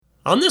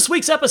On this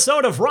week's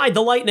episode of Ride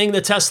the Lightning,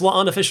 the Tesla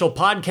unofficial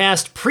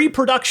podcast,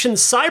 pre-production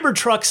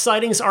Cybertruck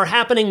sightings are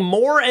happening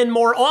more and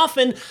more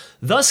often,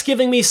 thus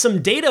giving me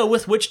some data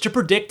with which to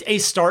predict a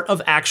start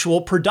of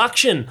actual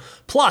production.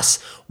 Plus,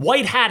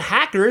 white hat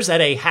hackers at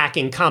a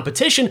hacking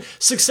competition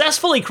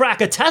successfully crack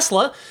a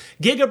Tesla,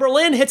 Giga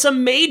Berlin hits a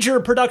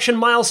major production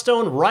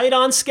milestone right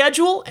on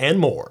schedule, and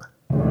more.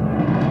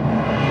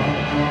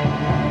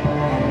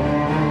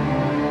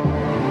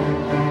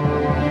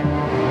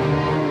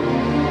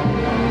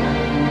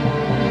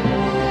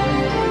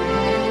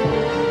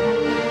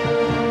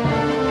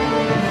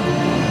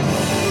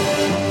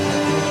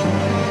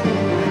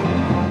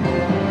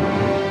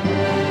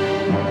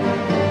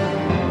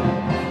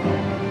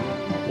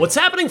 What's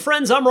happening,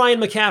 friends? I'm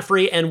Ryan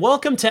McCaffrey, and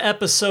welcome to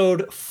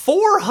episode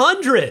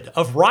 400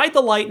 of Ride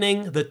the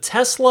Lightning, the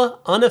Tesla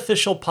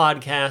unofficial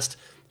podcast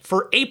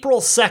for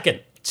April 2nd,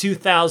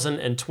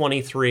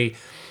 2023.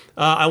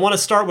 I want to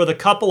start with a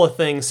couple of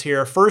things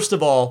here. First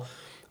of all,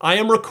 I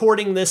am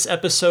recording this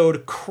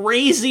episode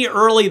crazy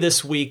early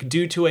this week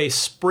due to a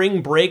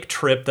spring break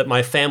trip that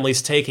my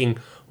family's taking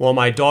while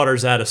my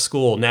daughter's out of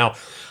school. Now,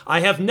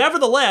 I have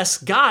nevertheless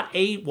got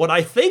what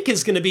I think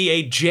is going to be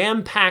a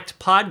jam-packed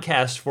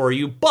podcast for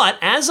you, but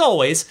as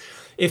always,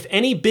 if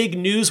any big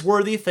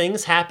newsworthy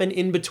things happen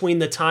in between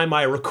the time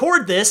I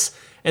record this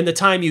and the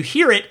time you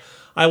hear it,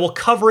 I will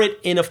cover it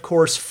in, of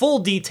course, full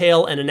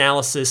detail and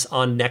analysis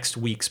on next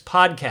week's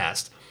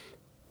podcast.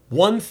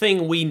 One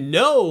thing we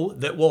know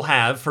that we'll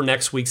have for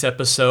next week's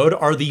episode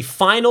are the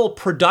final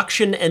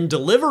production and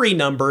delivery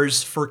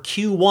numbers for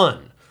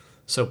Q1.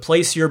 So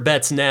place your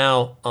bets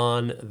now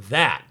on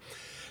that.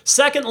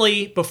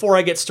 Secondly, before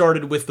I get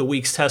started with the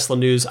week's Tesla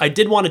news, I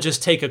did want to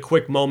just take a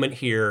quick moment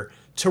here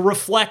to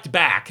reflect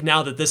back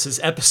now that this is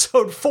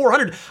episode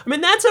 400. I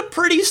mean, that's a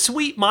pretty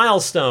sweet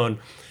milestone.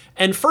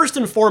 And first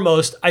and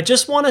foremost, I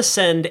just want to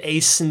send a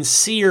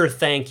sincere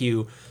thank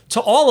you to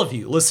all of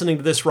you listening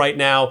to this right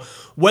now,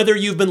 whether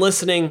you've been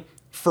listening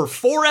for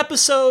 4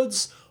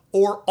 episodes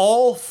or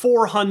all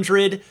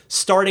 400,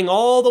 starting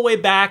all the way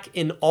back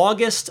in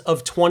August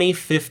of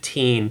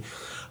 2015.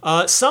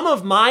 Some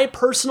of my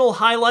personal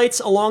highlights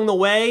along the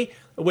way,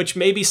 which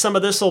maybe some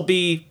of this will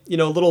be,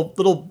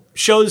 little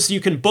shows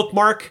you can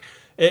bookmark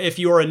if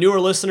you are a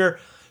newer listener.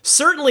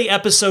 Certainly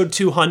episode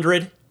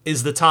 200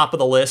 is the top of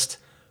the list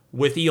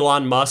with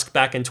Elon Musk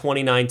back in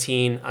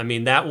 2019. I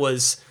mean, that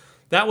was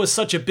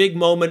such a big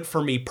moment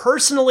for me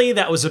personally.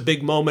 That was a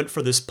big moment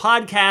for this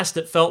podcast.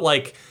 It felt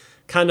like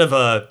kind of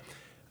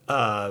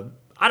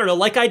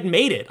like I'd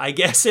made it, I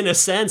guess, in a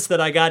sense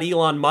that I got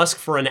Elon Musk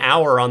for an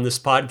hour on this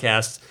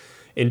podcast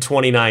in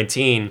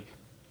 2019.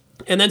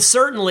 And then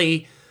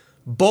certainly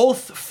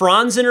both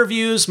Franz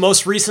interviews,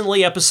 most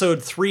recently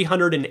episode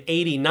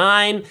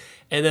 389,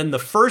 and then the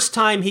first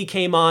time he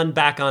came on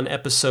back on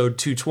episode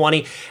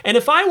 220. And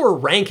if I were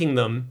ranking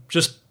them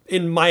just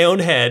in my own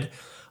head,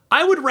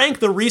 I would rank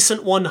the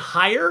recent one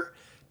higher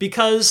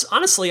because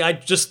honestly, I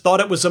just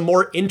thought it was a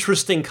more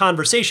interesting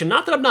conversation.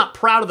 Not that I'm not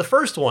proud of the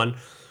first one,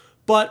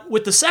 but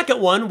with the second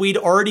one, we'd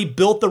already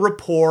built the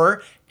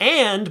rapport,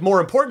 and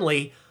more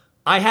importantly,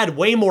 I had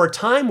way more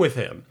time with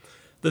him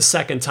the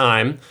second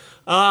time.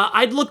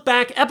 I'd look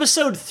back,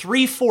 episode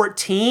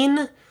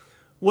 314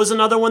 was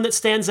another one that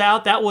stands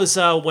out. That was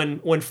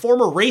when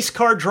former race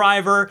car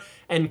driver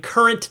and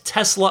current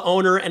Tesla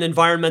owner and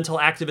environmental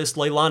activist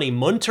Leilani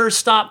Munter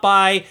stopped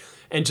by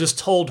and just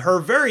told her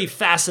very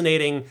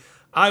fascinating,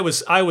 I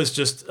was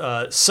just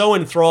so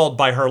enthralled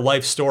by her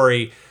life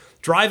story,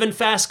 driving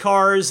fast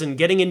cars and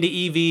getting into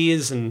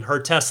EVs and her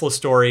Tesla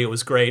story. It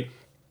was great.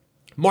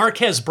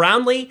 Marquez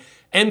Brownlee,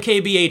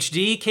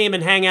 MKBHD, came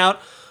and hang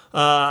out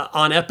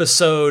on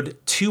episode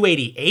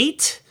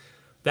 288.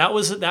 That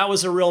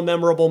was a real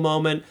memorable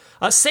moment.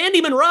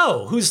 Sandy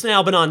Monroe, who's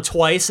now been on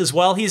twice as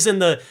well. He's in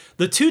the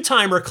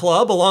two-timer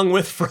club along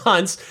with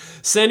Franz.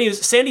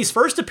 Sandy's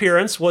first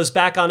appearance was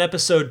back on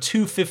episode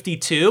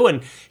 252,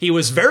 and he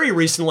was very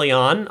recently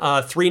on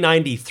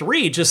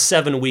 393, just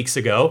 7 weeks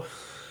ago.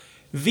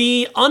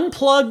 The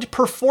Unplugged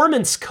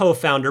Performance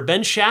co-founder,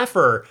 Ben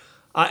Schaffer,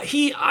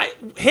 he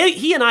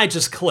and I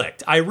just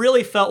clicked. I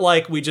really felt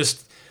like we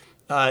just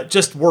were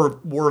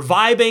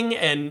vibing,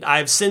 and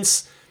I've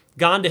since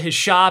gone to his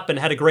shop and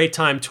had a great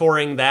time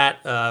touring that.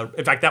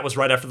 In fact, that was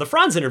right after the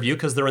Franz interview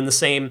because they're in the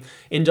same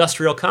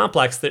industrial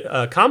complex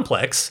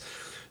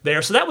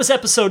there. So that was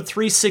episode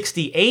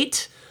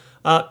 368.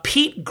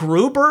 Pete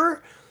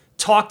Gruber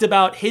talked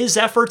about his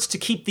efforts to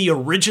keep the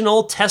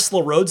original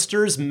Tesla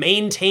Roadsters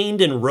maintained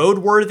and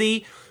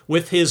roadworthy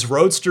with his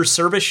Roadster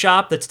service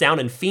shop that's down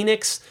in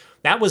Phoenix.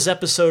 That was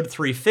episode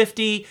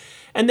 350.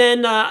 And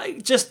then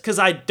just because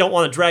I don't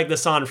want to drag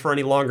this on for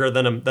any longer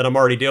than I'm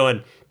already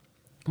doing,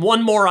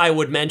 one more I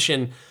would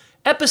mention,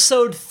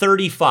 episode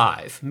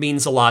 35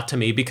 means a lot to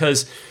me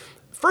because,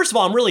 first of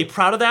all, I'm really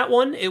proud of that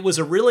one. It was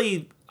a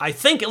really, I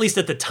think, at least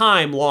at the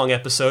time, long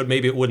episode.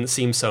 Maybe it wouldn't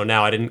seem so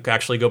now. I didn't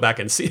actually go back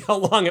and see how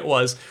long it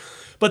was.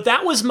 But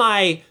that was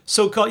my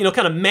so-called,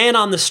 kind of man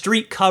on the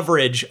street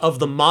coverage of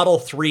the Model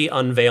 3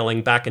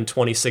 unveiling back in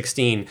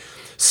 2016,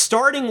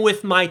 starting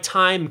with my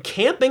time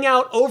camping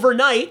out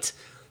overnight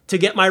to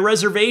get my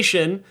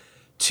reservation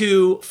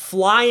to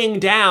flying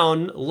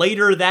down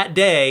later that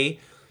day,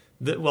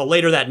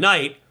 later that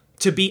night,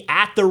 to be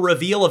at the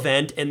reveal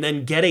event and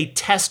then get a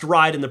test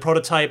ride in the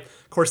prototype.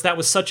 Of course, that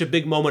was such a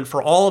big moment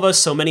for all of us.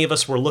 So many of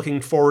us were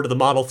looking forward to the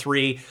Model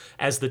 3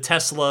 as the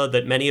Tesla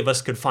that many of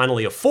us could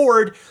finally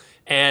afford.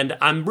 And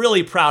I'm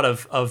really proud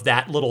of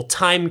that little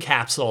time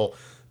capsule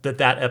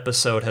that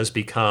episode has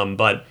become.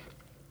 But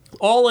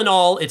all in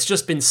all, it's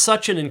just been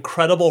such an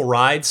incredible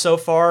ride so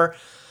far.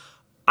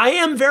 I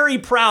am very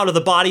proud of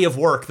the body of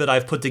work that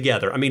I've put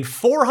together. I mean,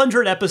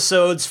 400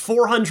 episodes,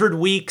 400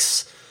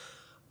 weeks.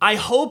 I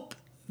hope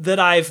that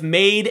I've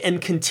made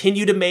and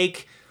continue to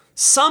make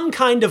some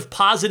kind of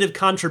positive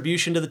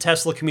contribution to the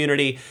Tesla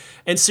community.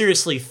 And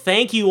seriously,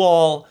 thank you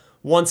all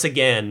once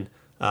again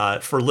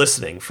for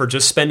listening, for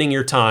just spending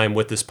your time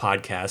with this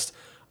podcast.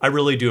 I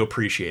really do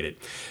appreciate it.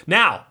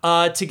 Now,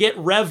 to get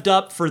revved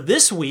up for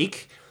this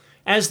week,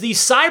 as the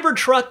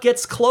Cybertruck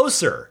gets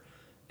closer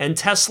and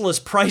Tesla's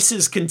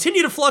prices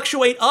continue to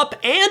fluctuate up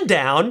and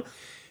down,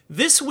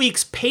 this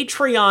week's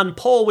Patreon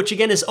poll, which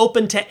again is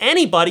open to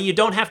anybody, you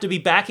don't have to be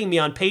backing me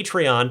on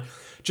Patreon.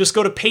 Just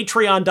go to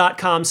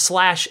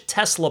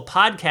patreon.com/Tesla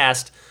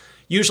podcast.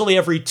 Usually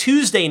every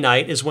Tuesday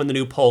night is when the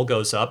new poll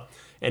goes up.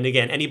 And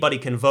again, anybody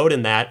can vote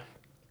in that.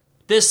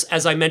 This,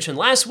 as I mentioned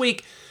last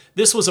week,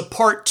 this was a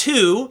part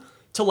 2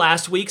 to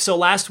last week. So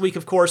last week,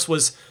 of course,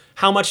 was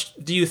how much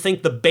do you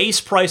think the base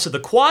price of the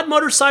quad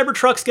motor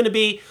Cybertruck's going to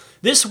be?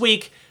 This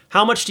week,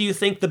 how much do you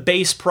think the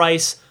base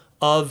price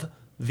of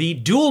the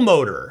dual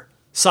motor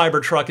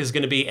Cybertruck is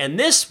going to be? And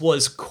this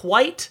was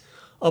quite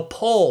a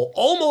poll,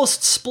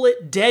 almost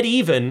split dead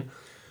even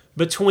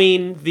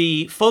between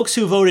the folks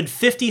who voted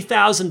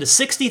 50,000 to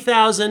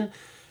 60,000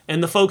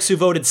 and the folks who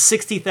voted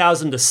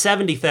 60,000 to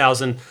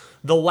 70,000.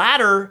 The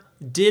latter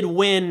did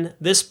win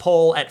this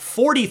poll at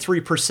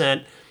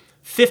 43%,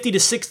 50 to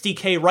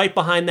 60K right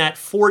behind that,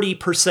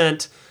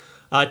 40%.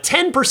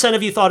 10%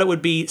 of you thought it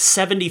would be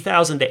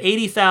 70,000 to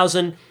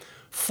 80,000.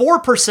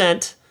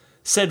 4%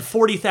 said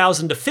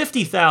 40,000 to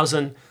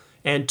 50,000,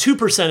 and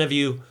 2% of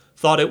you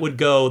thought it would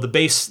go,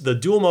 the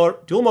dual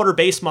motor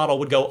base model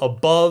would go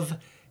above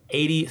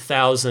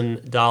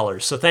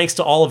 $80,000. So thanks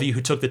to all of you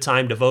who took the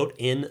time to vote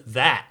in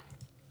that.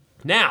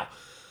 Now,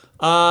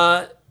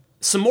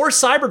 some more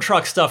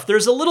Cybertruck stuff.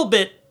 There's a little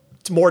bit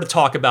more to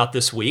talk about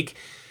this week.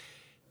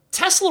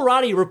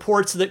 Teslarati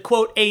reports that,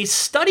 quote, a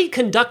study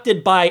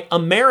conducted by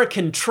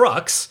American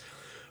Trucks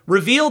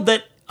revealed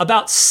that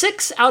about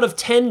 6 out of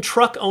 10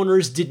 truck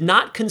owners did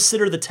not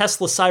consider the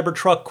Tesla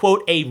Cybertruck,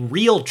 quote, a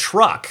real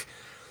truck.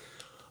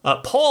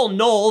 Paul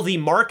Knoll, the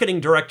marketing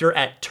director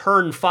at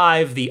Turn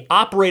 5, the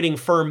operating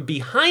firm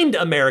behind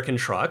American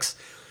Trucks,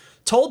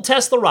 told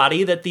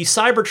Teslarati that the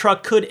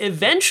Cybertruck could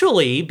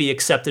eventually be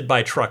accepted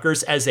by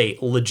truckers as a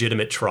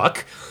legitimate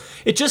truck.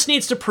 It just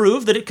needs to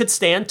prove that it could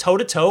stand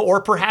toe-to-toe or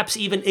perhaps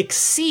even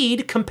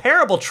exceed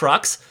comparable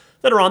trucks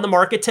that are on the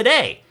market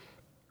today.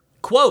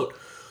 Quote,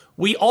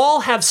 we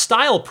all have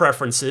style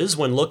preferences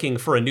when looking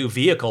for a new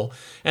vehicle,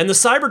 and the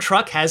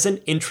Cybertruck has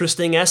an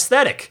interesting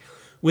aesthetic.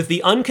 With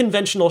the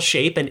unconventional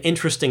shape and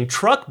interesting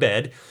truck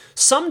bed,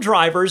 some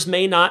drivers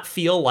may not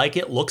feel like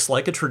it looks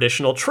like a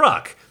traditional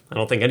truck. I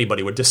don't think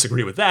anybody would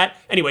disagree with that.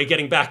 Anyway,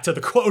 getting back to the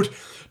quote,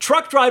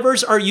 truck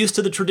drivers are used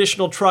to the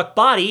traditional truck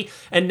body,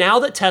 and now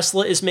that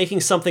Tesla is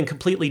making something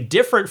completely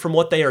different from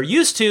what they are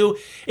used to,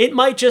 it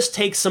might just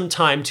take some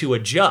time to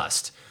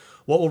adjust.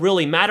 What will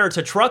really matter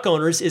to truck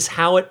owners is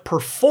how it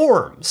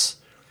performs.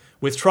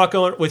 With truck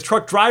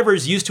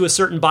drivers used to a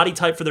certain body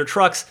type for their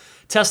trucks,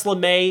 Tesla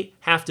may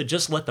have to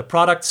just let the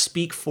product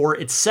speak for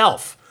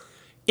itself.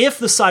 If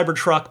the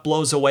Cybertruck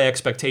blows away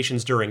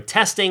expectations during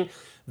testing,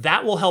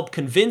 that will help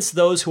convince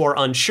those who are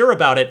unsure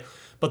about it.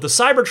 But the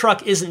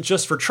Cybertruck isn't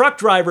just for truck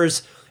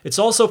drivers, it's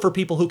also for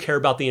people who care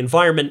about the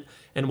environment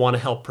and want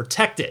to help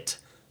protect it,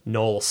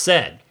 Knoll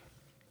said.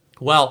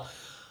 Well,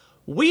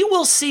 we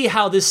will see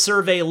how this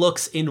survey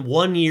looks in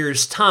 1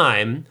 year's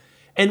time,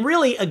 and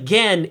really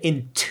again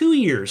in 2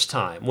 years'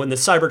 time, when the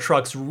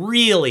Cybertruck's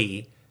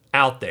really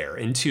out there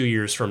in 2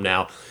 years from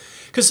now.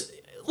 Because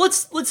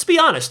let's be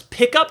honest,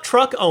 pickup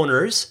truck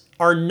owners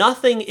are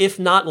nothing if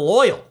not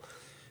loyal.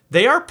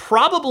 They are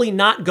probably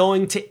not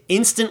going to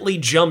instantly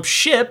jump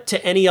ship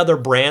to any other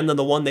brand than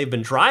the one they've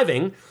been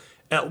driving,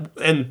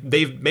 and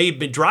they've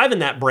been driving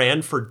that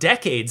brand for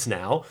decades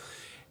now,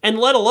 and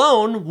let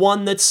alone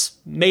one that's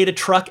made a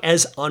truck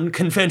as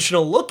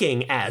unconventional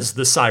looking as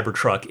the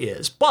Cybertruck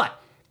is. But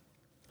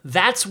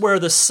that's where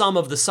the sum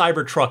of the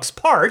Cybertruck's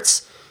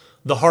parts,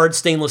 the hard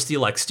stainless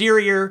steel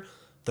exterior,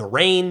 the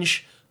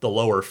range, the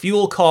lower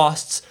fuel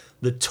costs,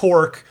 the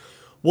torque,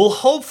 will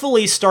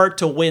hopefully start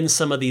to win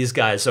some of these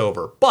guys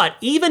over. But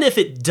even if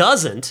it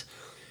doesn't,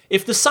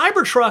 if the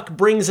Cybertruck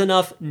brings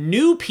enough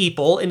new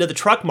people into the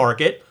truck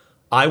market,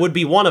 I would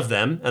be one of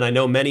them, and I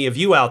know many of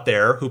you out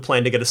there who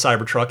plan to get a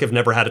Cybertruck have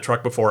never had a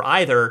truck before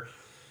either,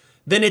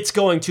 then it's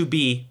going to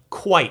be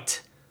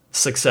quite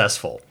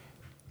successful.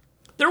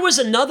 There was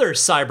another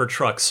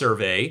Cybertruck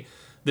survey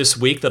this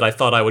week that I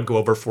thought I would go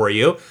over for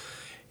you.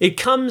 It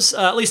comes,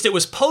 at least it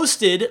was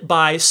posted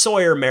by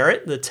Sawyer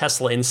Merritt, the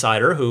Tesla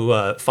insider,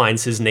 who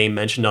finds his name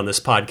mentioned on this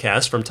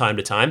podcast from time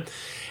to time.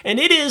 And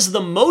it is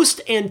the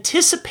most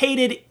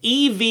anticipated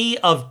EV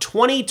of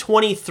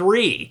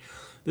 2023.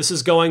 This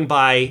is going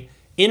by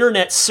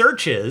internet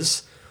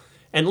searches.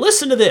 And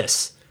listen to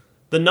this.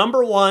 The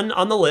number one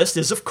on the list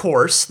is, of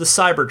course, the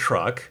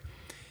Cybertruck.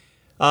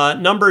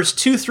 Numbers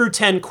 2 through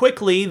 10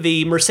 quickly: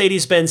 the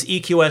Mercedes-Benz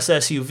EQS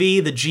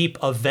SUV, the Jeep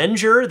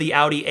Avenger, the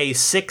Audi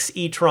A6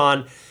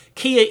 e-tron,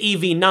 Kia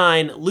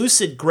EV9,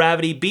 Lucid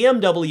Gravity,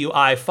 BMW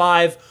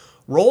i5,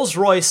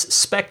 Rolls-Royce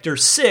Spectre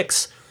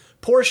 6,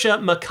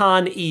 Porsche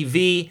Macan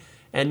EV,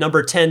 and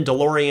number 10,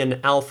 DeLorean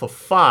Alpha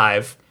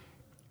 5.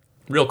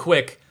 Real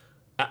quick,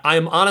 I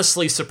am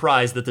honestly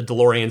surprised that the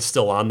DeLorean's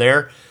still on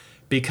there,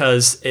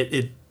 because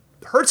it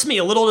hurts me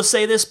a little to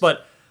say this,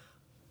 but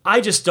I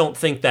just don't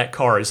think that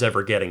car is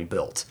ever getting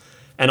built.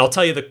 And I'll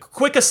tell you the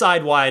quick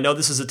aside why. I know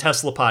this is a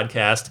Tesla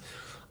podcast.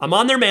 I'm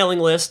on their mailing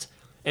list,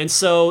 and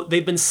so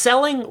they've been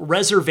selling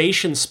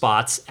reservation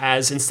spots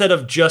as, instead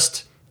of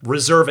just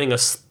reserving a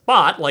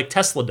spot like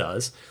Tesla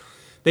does,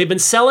 they've been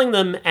selling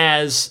them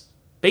as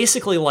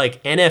basically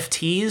like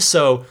NFTs.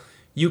 So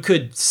you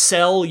could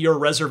sell your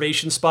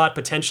reservation spot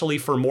potentially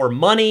for more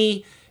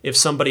money if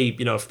somebody,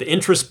 if the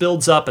interest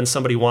builds up and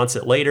somebody wants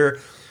it later.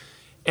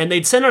 And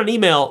they'd send out an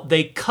email.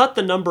 They cut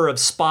the number of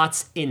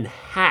spots in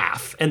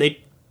half. And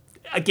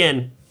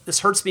again,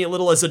 this hurts me a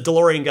little as a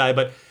DeLorean guy,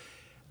 but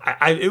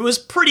it was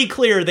pretty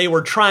clear they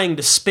were trying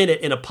to spin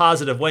it in a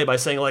positive way by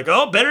saying like,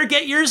 oh, better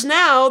get yours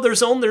now.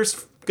 There's only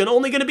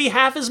going to be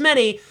half as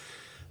many.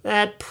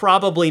 That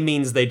probably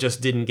means they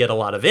just didn't get a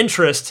lot of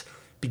interest,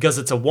 because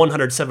it's a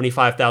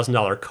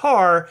 $175,000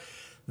 car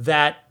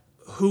that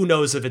who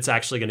knows if it's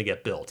actually going to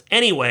get built.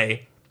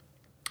 Anyway,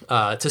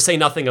 to say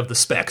nothing of the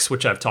specs,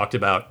 which I've talked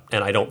about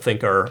and I don't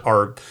think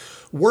are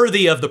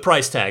worthy of the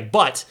price tag.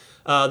 But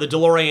the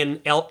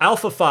DeLorean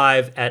Alpha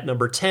 5 at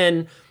number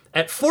 10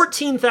 at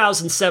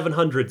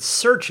 14,700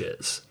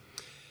 searches.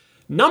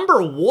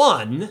 Number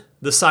 1,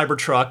 the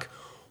Cybertruck,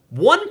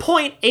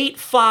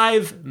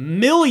 1.85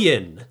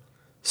 million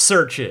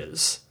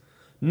searches.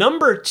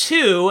 Number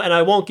 2, and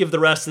I won't give the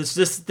rest,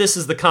 this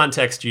is the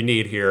context you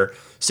need here.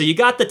 So you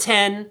got the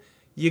 10,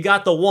 you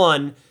got the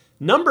 1.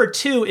 Number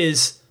 2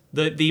 is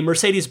the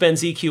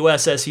Mercedes-Benz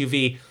EQS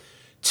SUV,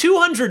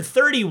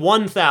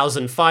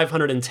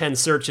 231,510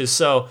 searches.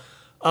 So,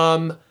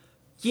 a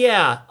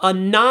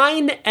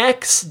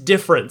 9x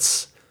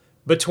difference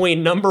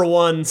between number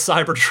 1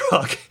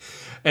 Cybertruck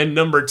and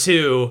number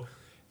 2.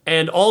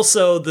 And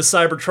also the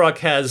Cybertruck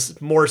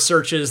has more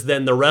searches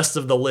than the rest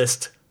of the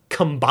list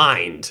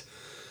combined.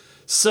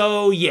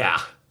 So,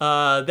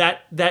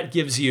 that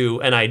gives you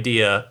an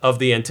idea of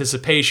the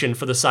anticipation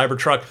for the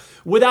Cybertruck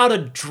without a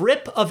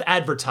drip of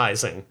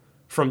advertising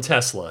from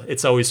Tesla.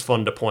 It's always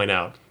fun to point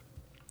out.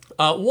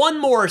 One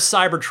more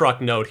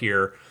Cybertruck note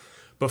here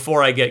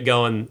before I get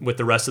going with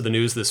the rest of the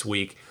news this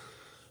week.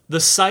 The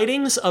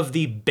sightings of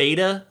the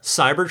beta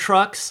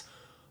Cybertrucks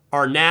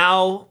are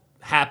now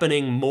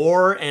happening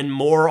more and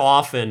more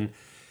often.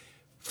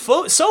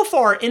 So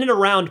far in and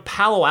around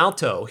Palo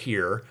Alto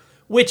here,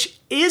 which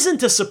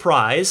isn't a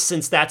surprise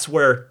since that's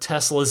where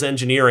Tesla's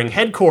engineering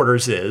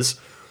headquarters is.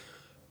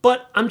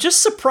 But I'm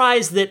just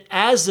surprised that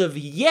as of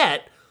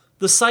yet,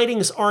 the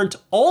sightings aren't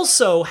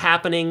also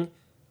happening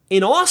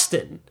in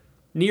Austin,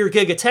 near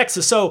Giga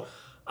Texas. So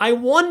I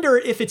wonder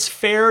if it's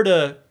fair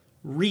to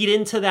read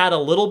into that a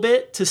little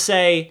bit to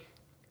say,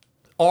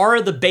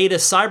 are the beta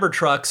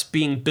Cybertrucks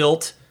being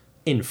built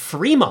in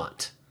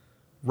Fremont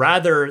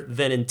rather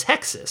than in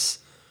Texas?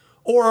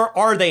 Or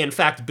are they in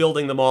fact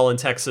building them all in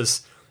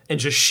Texas and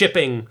just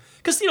shipping?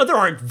 Because, there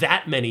aren't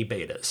that many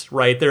betas,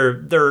 right?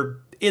 They're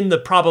in the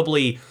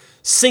probably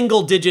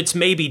single digits,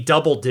 maybe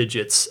double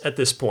digits at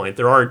this point.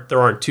 There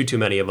aren't too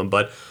many of them,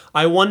 but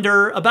I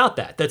wonder about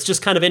that. That's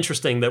just kind of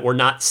interesting that we're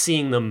not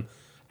seeing them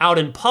out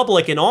in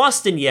public in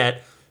Austin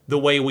yet the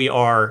way we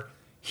are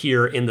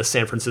here in the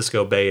San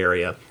Francisco Bay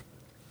Area.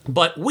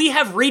 But we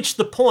have reached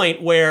the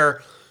point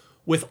where,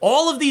 with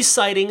all of these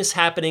sightings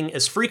happening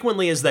as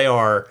frequently as they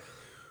are,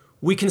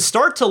 we can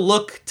start to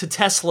look to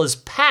Tesla's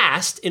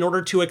past in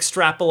order to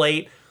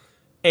extrapolate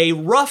a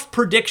rough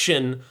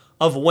prediction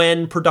of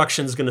when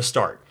production is going to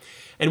start.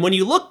 And when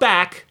you look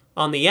back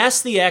on the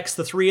S, the X,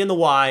 the 3, and the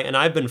Y, and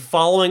I've been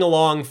following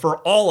along for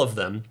all of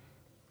them,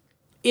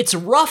 it's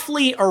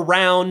roughly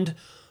around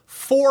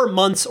 4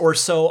 months or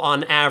so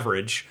on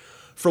average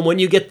from when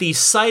you get these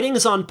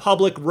sightings on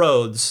public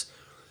roads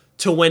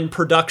to when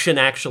production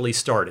actually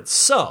started.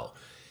 So,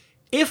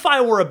 if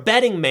I were a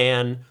betting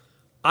man,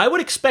 I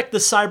would expect the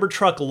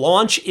Cybertruck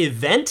launch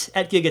event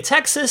at Giga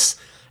Texas,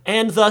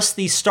 and thus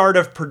the start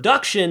of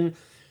production,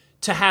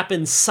 to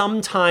happen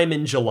sometime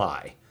in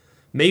July.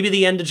 Maybe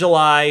the end of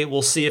July.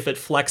 We'll see if it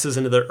flexes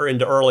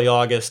into early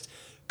August.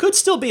 Could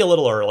still be a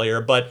little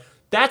earlier, but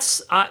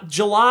that's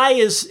July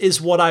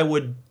is what I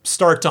would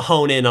start to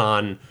hone in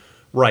on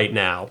right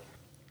now.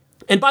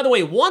 And by the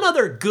way, one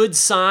other good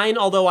sign,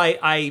 although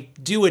I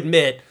do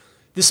admit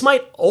this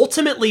might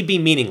ultimately be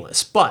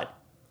meaningless, but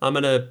I'm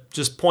going to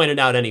just point it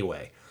out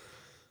anyway.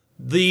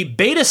 The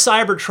beta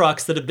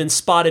Cybertrucks that have been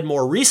spotted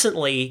more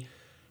recently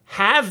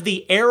have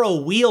the aero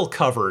wheel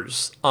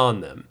covers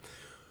on them.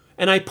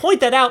 And I point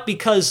that out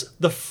because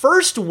the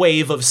first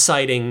wave of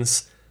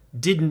sightings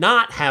did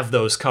not have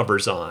those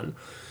covers on.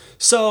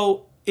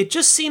 So it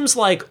just seems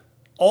like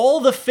all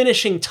the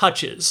finishing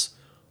touches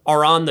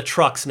are on the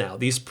trucks now,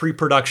 these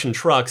pre-production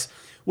trucks,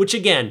 which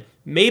again,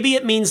 maybe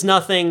it means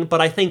nothing,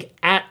 but I think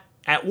at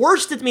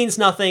worst it means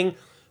nothing,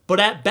 but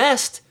at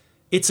best,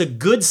 it's a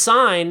good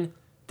sign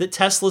that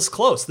Tesla's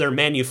close. They're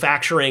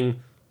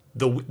manufacturing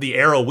the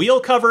aero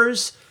wheel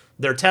covers,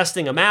 they're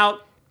testing them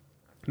out,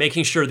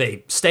 making sure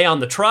they stay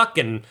on the truck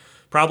and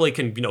probably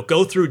can,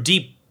 go through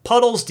deep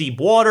puddles, deep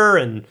water,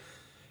 and,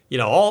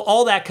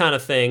 all that kind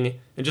of thing,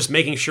 and just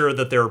making sure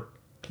that they're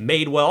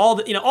made well,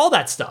 all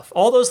that stuff,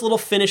 all those little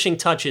finishing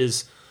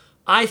touches.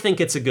 I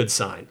think it's a good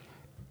sign.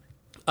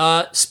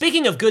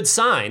 Speaking of good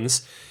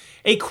signs,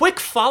 a quick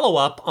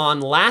follow-up on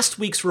last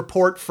week's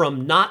report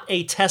from Not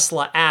a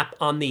Tesla App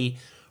on the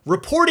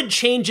reported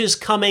changes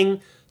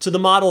coming to the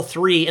Model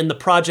 3 in the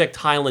Project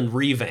Highland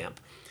revamp.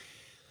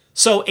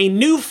 So a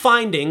new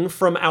finding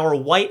from our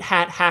white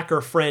hat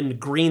hacker friend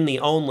Green the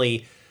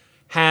Only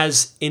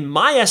has, in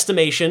my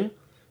estimation,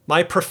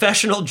 my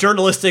professional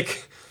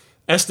journalistic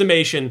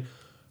estimation,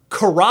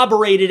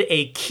 corroborated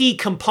a key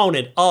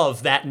component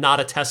of that Not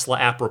a Tesla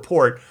App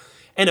report,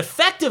 and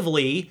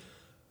effectively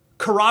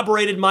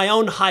corroborated my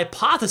own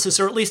hypothesis,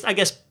 or at least, I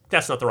guess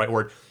that's not the right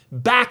word,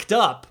 backed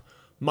up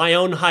my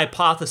own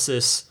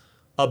hypothesis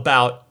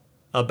about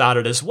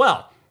it as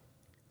well.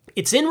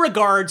 It's in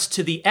regards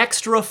to the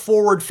extra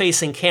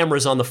forward-facing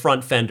cameras on the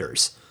front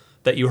fenders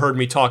that you heard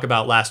me talk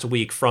about last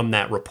week from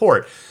that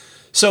report.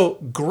 So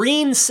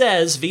Green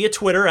says via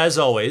Twitter, as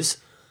always,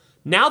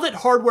 now that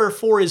Hardware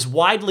 4 is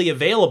widely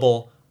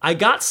available, I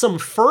got some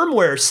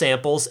firmware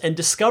samples and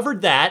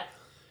discovered that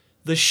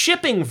the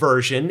shipping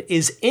version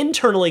is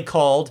internally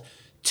called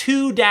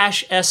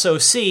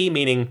 2-SoC,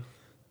 meaning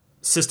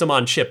System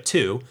on Chip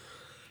 2,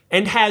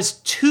 and has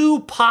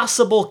two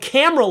possible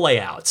camera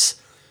layouts.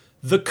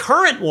 The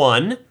current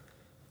one,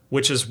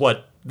 which is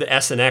what the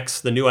S and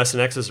X, the new S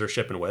and Xs are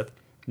shipping with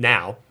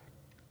now,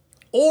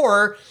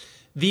 or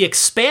the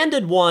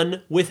expanded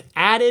one with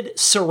added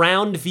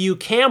surround view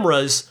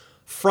cameras,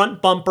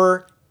 front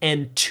bumper,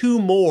 and two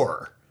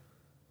more.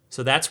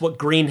 So that's what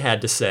Green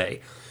had to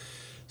say.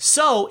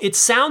 So it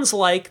sounds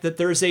like that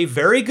there's a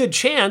very good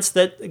chance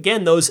that,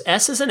 again, those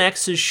S's and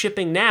X's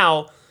shipping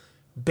now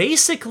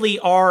basically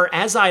are,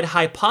 as I'd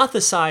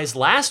hypothesized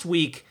last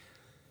week,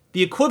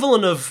 the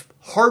equivalent of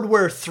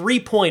hardware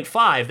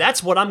 3.5.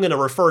 That's what I'm going to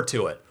refer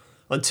to it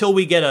until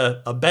we get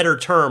a better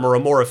term or a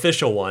more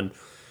official one.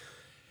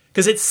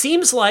 Because it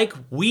seems like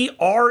we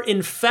are,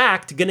 in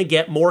fact, going to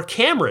get more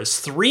cameras,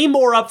 3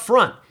 more up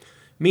front,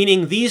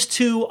 meaning these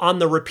two on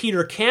the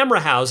repeater camera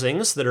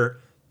housings that are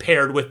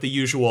paired with the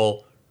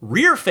usual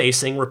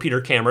rear-facing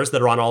repeater cameras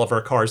that are on all of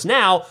our cars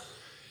now,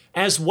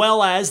 as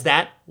well as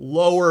that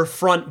lower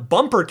front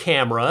bumper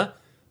camera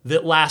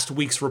that last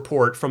week's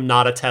report from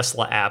Not a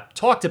Tesla App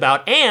talked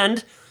about,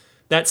 and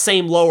that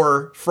same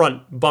lower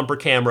front bumper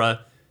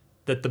camera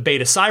that the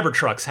beta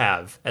Cybertrucks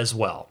have as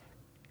well.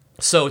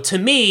 So to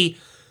me,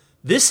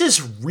 this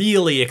is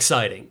really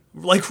exciting.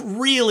 Like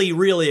really,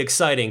 really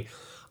exciting.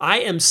 I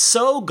am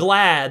so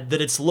glad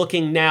that it's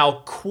looking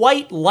now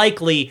quite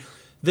likely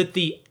that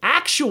the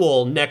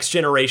actual next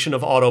generation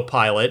of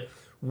autopilot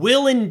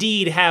will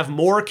indeed have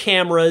more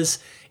cameras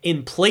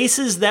in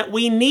places that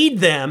we need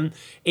them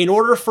in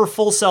order for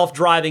full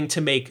self-driving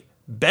to make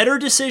better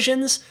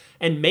decisions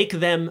and make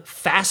them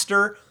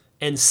faster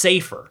and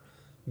safer.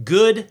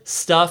 Good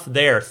stuff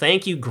there.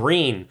 Thank you,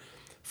 Green,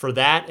 for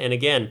that. And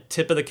again,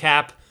 tip of the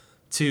cap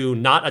to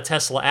Not a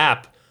Tesla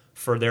App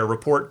for their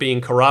report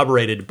being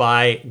corroborated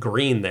by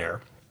Green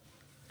there.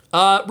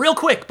 Real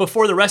quick,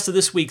 before the rest of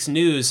this week's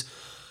news,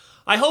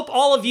 I hope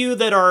all of you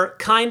that are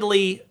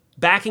kindly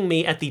backing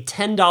me at the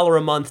 $10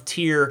 a month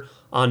tier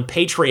on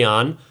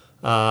Patreon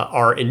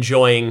are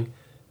enjoying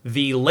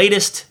the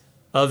latest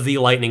of the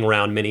Lightning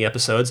Round mini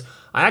episodes.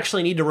 I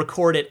actually need to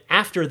record it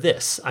after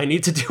this. I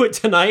need to do it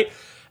tonight,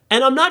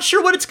 and I'm not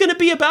sure what it's going to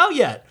be about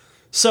yet.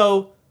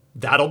 So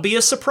that'll be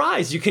a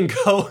surprise. You can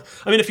go,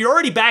 if you're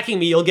already backing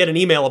me, you'll get an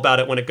email about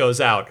it when it goes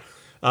out.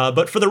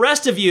 But for the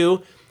rest of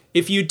you,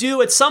 if you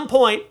do at some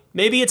point,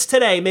 maybe it's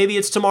today, maybe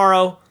it's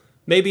tomorrow,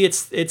 maybe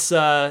it's this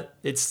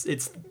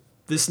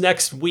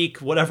next week,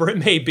 whatever it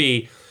may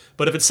be.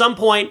 But if at some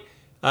point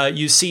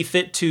you see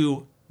fit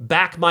to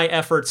back my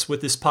efforts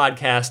with this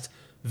podcast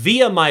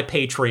via my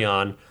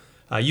Patreon,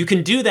 you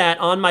can do that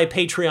on my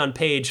Patreon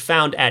page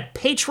found at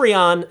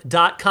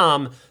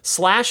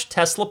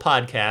patreon.com/Tesla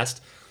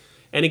Podcast.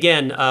 And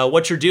again,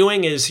 what you're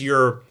doing is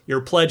you're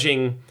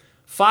pledging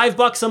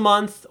 $5 a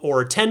month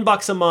or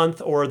 $10 a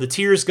month, or the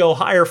tiers go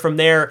higher from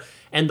there,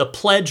 and the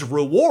pledge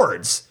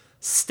rewards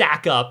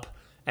stack up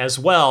as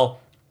well.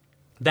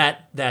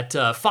 That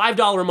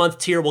 $5 a month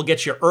tier will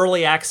get you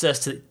early access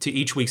to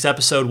each week's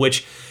episode,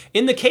 which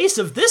in the case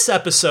of this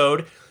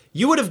episode,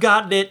 you would have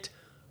gotten it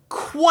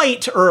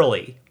quite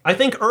early. I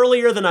think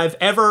earlier than I've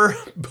ever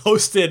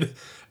posted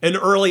an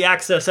early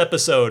access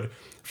episode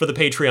for the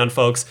Patreon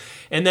folks.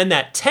 And then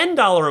that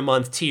 $10 a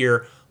month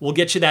tier will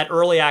get you that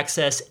early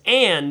access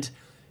and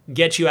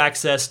get you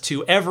access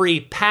to every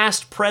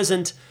past,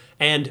 present,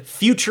 and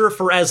future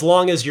for as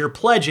long as you're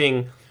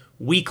pledging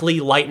weekly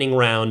lightning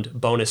round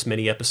bonus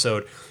mini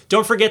episode.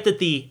 Don't forget that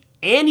the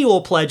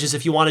annual pledges,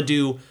 if you want to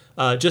do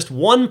just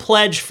one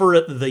pledge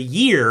for the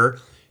year,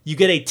 you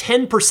get a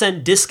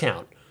 10%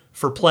 discount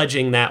for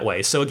pledging that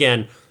way. So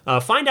again,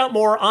 find out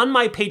more on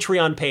my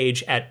Patreon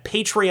page at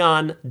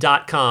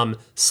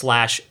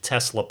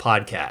patreon.com/Tesla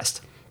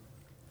podcast.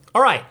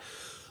 All right.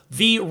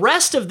 The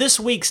rest of this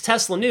week's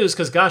Tesla news,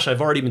 because gosh,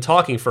 I've already been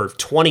talking for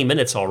 20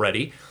 minutes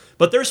already,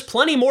 but there's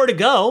plenty more to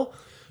go.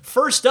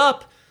 First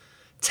up,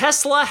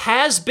 Tesla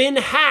has been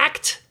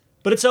hacked,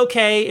 but it's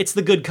okay. It's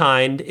the good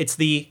kind. It's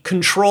the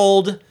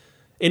controlled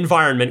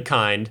environment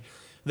kind.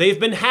 They've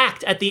been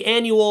hacked at the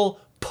annual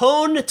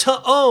Pwn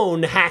to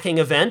Own hacking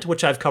event,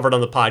 which I've covered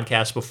on the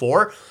podcast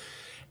before.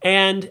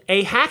 And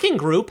a hacking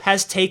group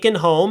has taken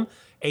home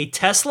a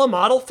Tesla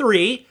Model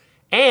 3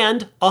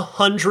 and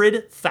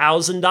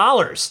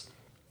 $100,000.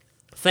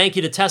 Thank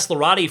you to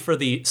Teslarati for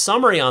the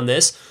summary on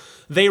this.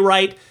 They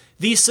write,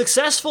 the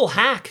successful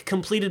hack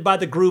completed by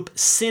the group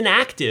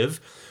Synactive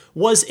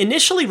was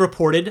initially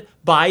reported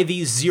by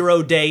the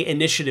Zero Day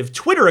Initiative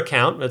Twitter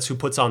account, that's who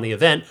puts on the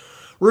event,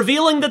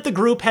 revealing that the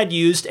group had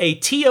used a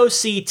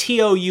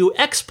TOC-TOU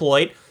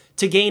exploit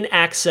to gain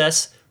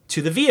access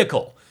to the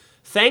vehicle.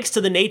 Thanks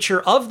to the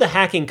nature of the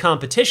hacking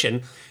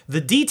competition,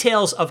 the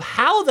details of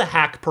how the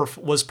hack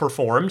was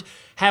performed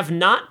have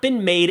not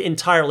been made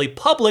entirely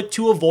public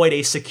to avoid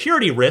a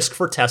security risk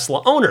for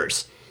Tesla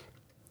owners.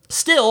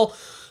 Still,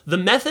 the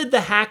method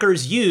the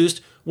hackers used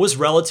was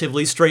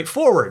relatively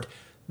straightforward.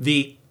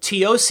 The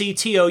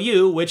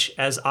TOC-TOU, which,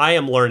 as I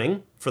am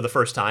learning for the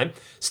first time,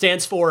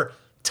 stands for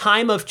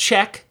Time of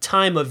Check,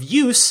 Time of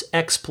Use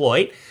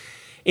exploit,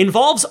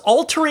 involves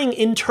altering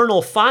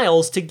internal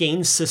files to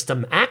gain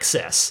system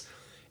access.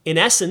 In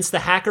essence, the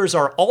hackers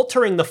are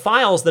altering the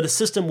files that a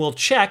system will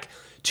check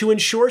to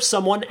ensure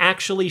someone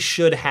actually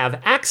should have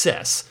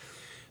access.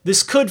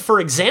 This could, for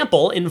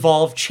example,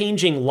 involve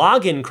changing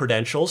login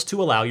credentials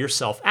to allow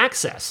yourself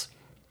access.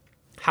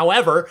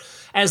 However,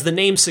 as the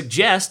name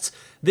suggests,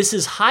 this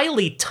is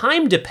highly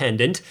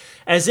time-dependent,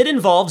 as it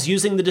involves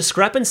using the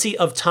discrepancy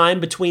of time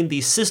between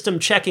the system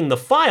checking the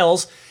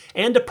files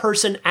and a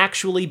person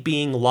actually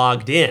being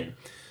logged in.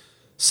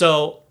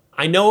 So,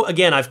 I know,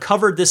 again, I've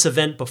covered this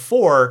event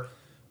before,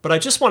 but I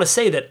just want to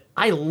say that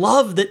I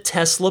love that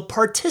Tesla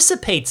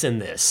participates in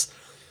this.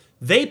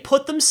 They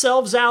put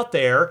themselves out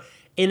there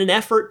in an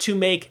effort to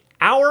make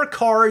our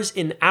cars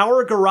in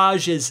our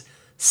garages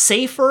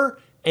safer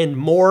and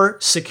more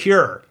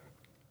secure.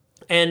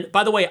 And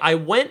by the way, I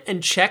went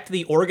and checked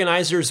the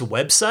organizer's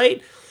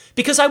website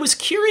because I was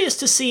curious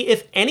to see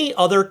if any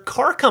other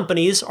car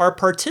companies are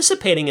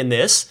participating in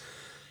this,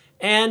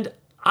 and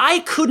I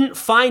couldn't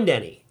find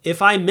any.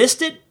 If I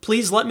missed it,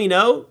 please let me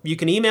know. You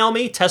can email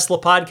me,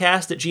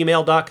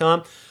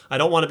 teslapodcast@gmail.com. I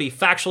don't want to be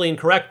factually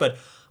incorrect, but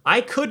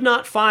I could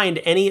not find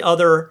any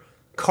other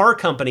car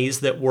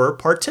companies that were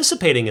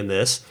participating in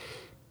this.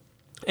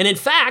 And in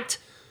fact,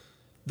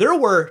 there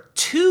were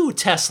 2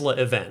 Tesla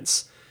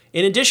events.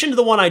 In addition to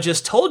the one I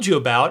just told you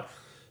about,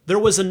 there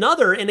was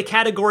another in a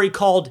category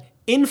called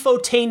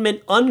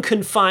Infotainment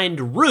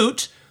Unconfined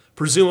Route,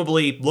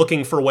 presumably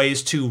looking for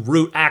ways to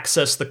route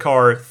access the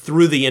car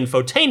through the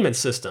infotainment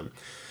system.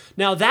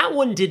 Now, that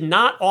one did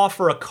not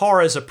offer a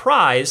car as a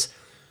prize,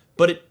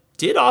 but it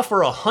did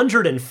offer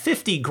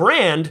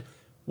 $150,000,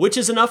 which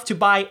is enough to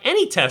buy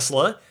any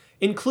Tesla,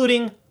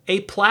 including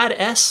a Plaid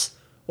S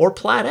or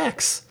Plaid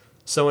X.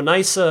 So a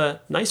nice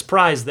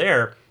prize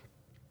there.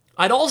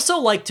 I'd also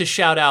like to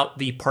shout out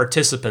the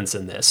participants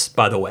in this,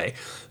 by the way,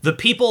 the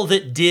people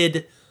that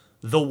did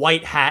the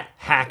white hat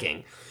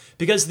hacking,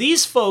 because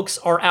these folks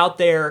are out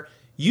there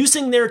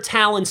using their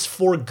talents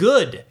for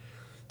good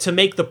to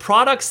make the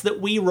products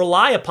that we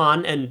rely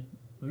upon. And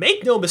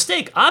make no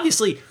mistake,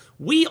 obviously,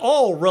 we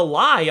all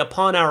rely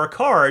upon our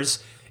cars,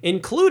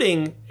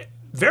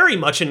 very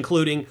much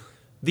including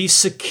the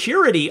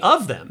security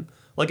of them.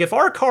 Like if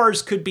our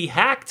cars could be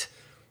hacked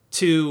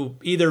to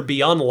either be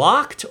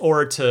unlocked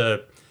or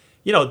to,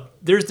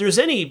 there's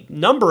any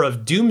number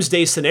of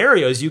doomsday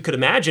scenarios you could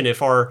imagine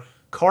if our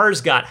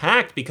cars got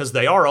hacked, because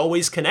they are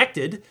always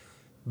connected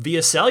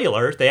via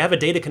cellular. They have a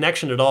data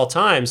connection at all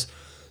times.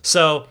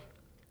 So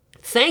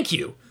thank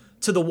you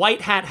to the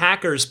white hat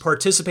hackers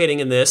participating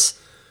in this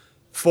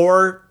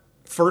for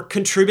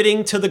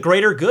contributing to the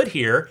greater good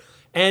here.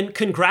 And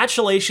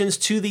congratulations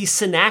to the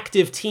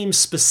Synactive team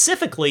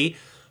specifically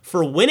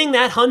for winning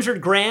that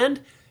 $100,000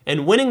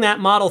 and winning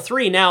that Model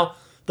 3. Now,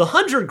 the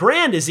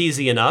 $100,000 is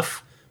easy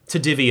enough to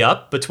divvy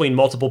up between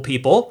multiple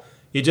people.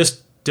 You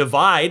just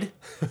divide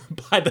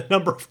by the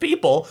number of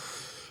people.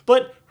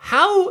 But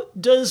how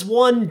does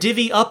one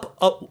divvy up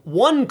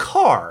one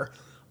car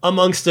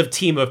amongst a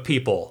team of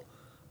people?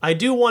 I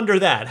do wonder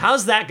that.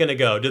 How's that going to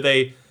go? Do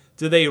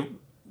they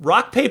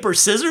rock, paper,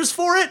 scissors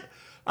for it?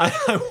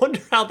 I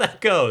wonder how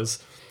that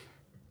goes.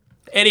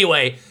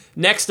 Anyway,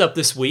 next up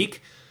this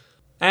week,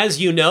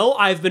 as you know,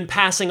 I've been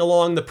passing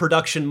along the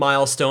production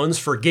milestones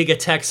for Giga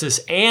Texas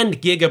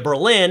and Giga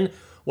Berlin.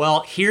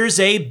 Well, here's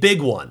a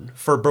big one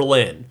for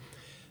Berlin.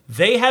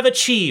 They have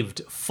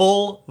achieved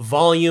full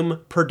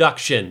volume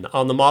production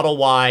on the Model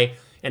Y.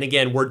 And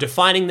again, we're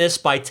defining this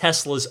by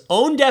Tesla's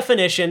own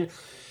definition.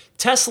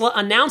 Tesla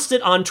announced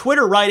it on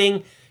Twitter,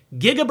 writing,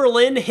 Giga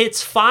Berlin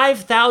hits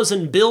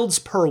 5,000 builds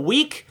per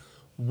week,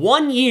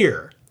 1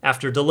 year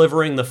after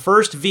delivering the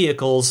first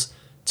vehicles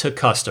to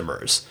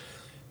customers.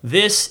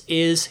 This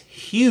is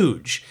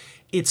huge.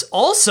 It's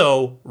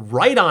also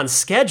right on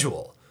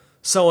schedule.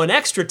 So an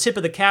extra tip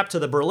of the cap to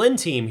the Berlin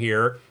team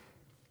here.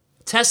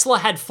 Tesla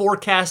had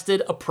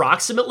forecasted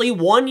approximately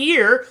 1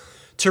 year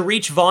to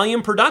reach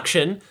volume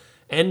production,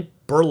 and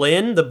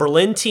the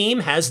Berlin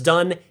team has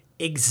done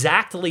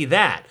exactly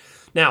that.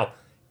 Now,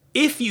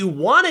 if you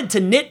wanted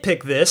to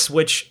nitpick this,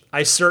 which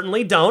I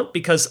certainly don't,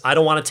 because I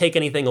don't want to take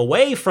anything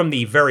away from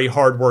the very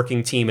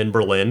hardworking team in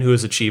Berlin who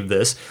has achieved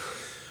this,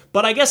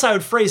 but I guess I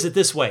would phrase it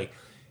this way.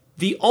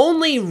 The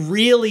only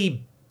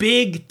really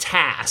big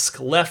task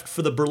left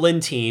for the Berlin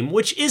team,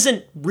 which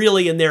isn't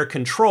really in their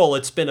control,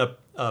 it's been a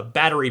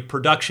battery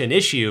production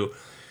issue,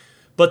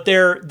 but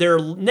their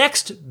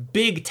next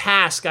big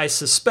task, I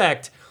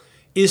suspect,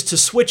 is to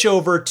switch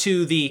over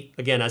to the,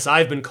 again, as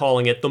I've been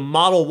calling it, the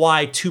Model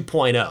Y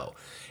 2.0,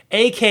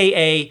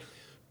 aka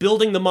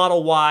building the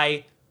Model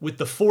Y with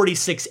the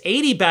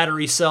 4680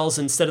 battery cells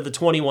instead of the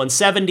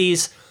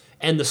 2170s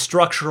and the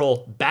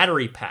structural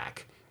battery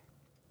pack.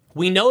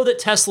 We know that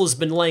Tesla's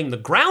been laying the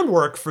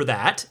groundwork for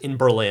that in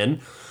Berlin,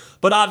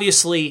 but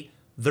obviously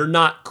they're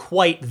not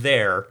quite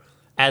there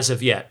as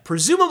of yet.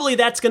 Presumably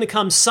that's going to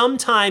come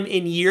sometime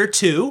in year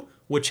 2,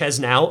 which has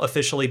now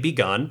officially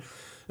begun.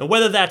 And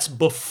whether that's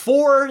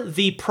before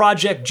the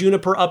Project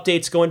Juniper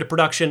updates go into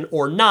production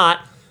or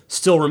not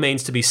still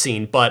remains to be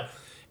seen. But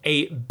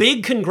a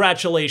big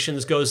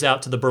congratulations goes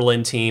out to the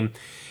Berlin team.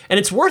 And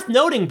it's worth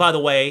noting, by the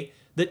way,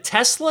 that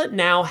Tesla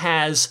now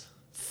has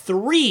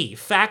 3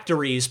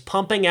 factories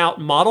pumping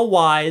out Model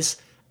Ys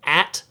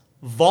at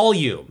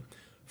volume: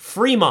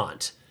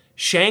 Fremont,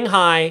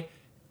 Shanghai,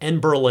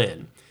 and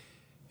Berlin.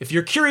 If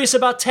you're curious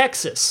about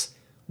Texas,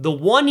 the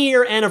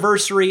 1-year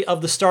anniversary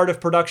of the start of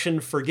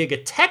production for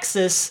Giga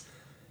Texas,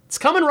 it's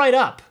coming right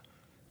up.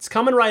 It's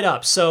coming right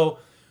up. So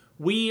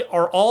we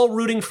are all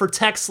rooting for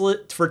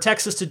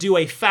Texas to do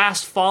a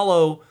fast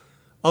follow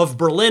of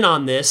Berlin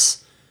on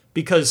this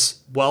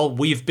because, well,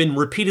 we've been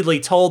repeatedly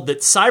told that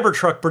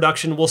Cybertruck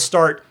production will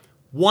start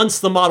once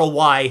the Model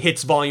Y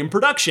hits volume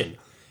production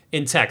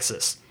in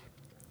Texas.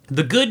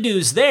 The good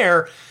news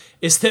there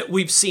is that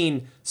we've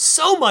seen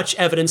so much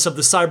evidence of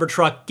the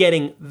Cybertruck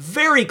getting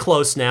very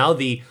close now.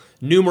 The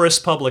numerous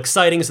public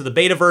sightings of the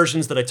beta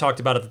versions that I talked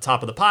about at the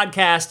top of the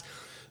podcast,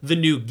 the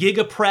new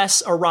Giga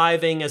Press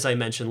arriving, as I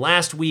mentioned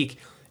last week,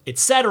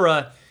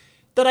 etc.,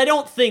 that I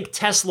don't think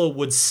Tesla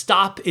would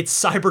stop its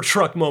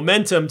Cybertruck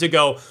momentum to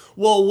go,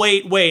 well,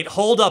 wait,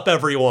 hold up,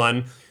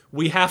 everyone.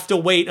 We have to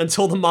wait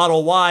until the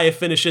Model Y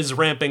finishes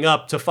ramping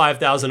up to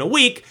 5,000 a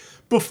week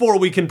before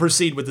we can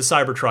proceed with the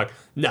Cybertruck.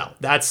 No,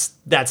 that's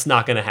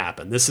not going to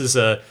happen. The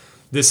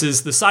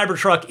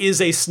Cybertruck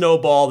is a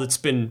snowball that's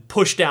been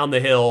pushed down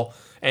the hill,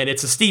 and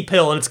it's a steep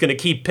hill, and it's going to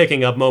keep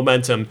picking up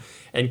momentum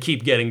and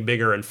keep getting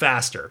bigger and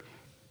faster.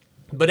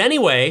 But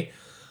anyway,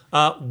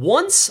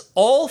 once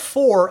all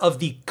 4 of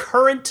the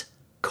current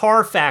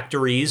car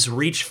factories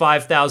reach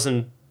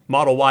 5,000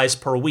 Model Ys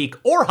per week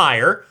or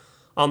higher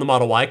on the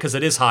Model Y, because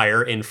it is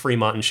higher in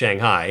Fremont and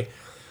Shanghai,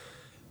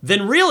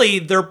 then really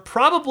there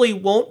probably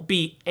won't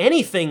be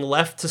anything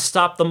left to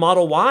stop the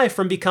Model Y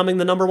from becoming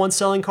the number 1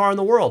 selling car in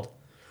the world.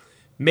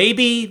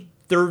 Maybe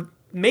there is,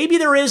 maybe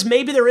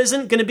there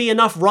isn't going to be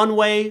enough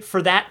runway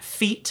for that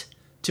feat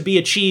to be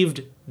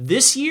achieved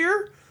this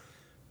year,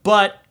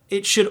 but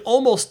it should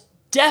almost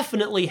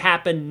definitely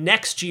happen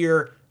next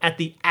year at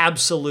the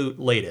absolute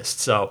latest.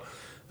 So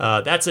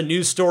that's a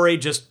news story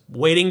just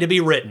waiting to be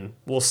written.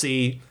 We'll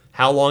see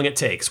how long it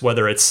takes,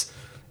 whether it's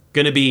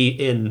going to be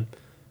in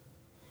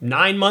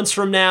 9 months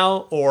from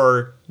now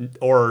or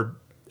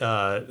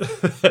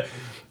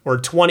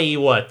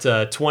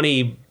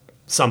 20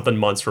 something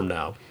months from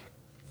now.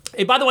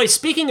 Hey, by the way,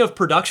 speaking of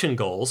production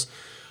goals,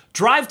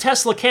 Drive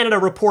Tesla Canada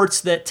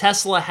reports that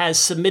Tesla has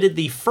submitted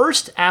the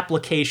first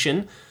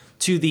application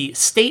to the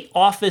State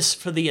Office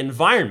for the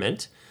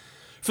Environment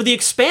for the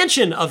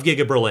expansion of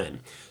Giga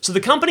Berlin. So the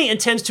company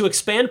intends to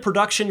expand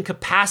production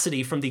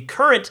capacity from the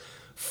current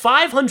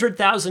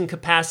 500,000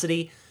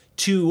 capacity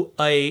to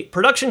a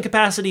production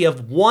capacity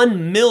of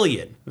 1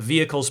 million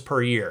vehicles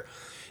per year.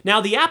 Now,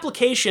 the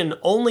application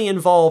only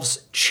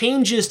involves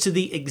changes to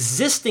the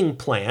existing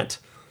plant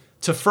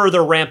to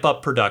further ramp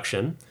up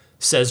production,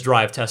 says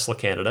Drive Tesla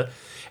Canada.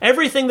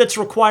 Everything that's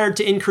required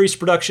to increase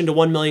production to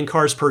 1 million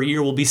cars per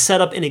year will be set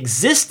up in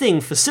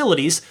existing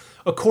facilities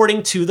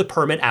according to the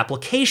permit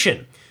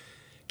application.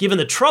 Given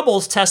the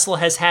troubles Tesla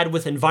has had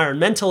with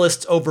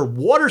environmentalists over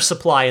water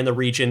supply in the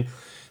region,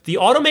 the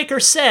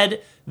automaker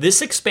said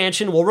this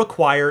expansion will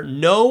require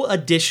no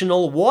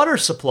additional water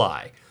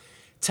supply.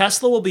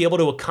 Tesla will be able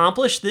to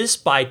accomplish this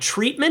by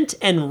treatment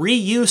and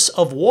reuse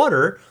of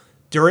water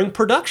during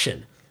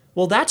production.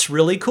 Well, that's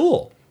really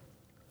cool.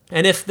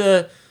 And if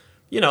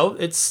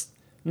it's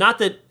not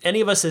that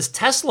any of us as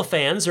Tesla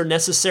fans are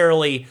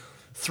necessarily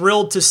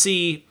thrilled to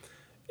see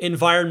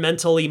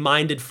environmentally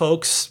minded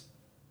folks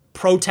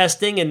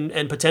protesting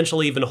and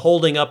potentially even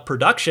holding up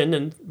production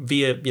and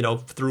via,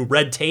 through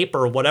red tape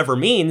or whatever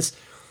means.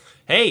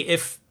 Hey,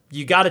 if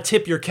you got to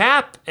tip your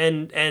cap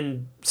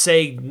and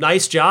say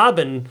nice job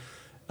and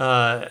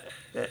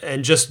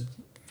just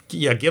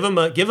give them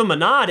a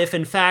nod. If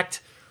in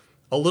fact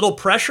a little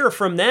pressure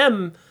from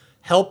them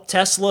helped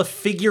Tesla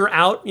figure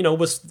out,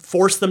 was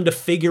forced them to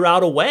figure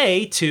out a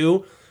way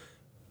to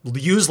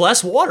use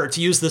less water,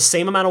 to use the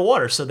same amount of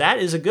water. So that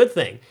is a good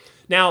thing.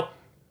 Now,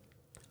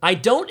 I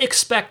don't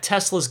expect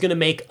Tesla's going to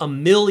make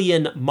 1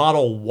 million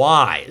Model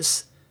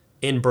Ys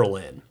in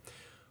Berlin.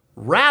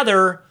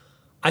 Rather,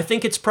 I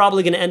think it's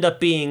probably going to end up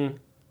being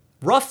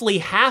roughly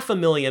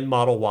 500,000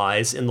 Model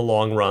Ys in the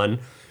long run,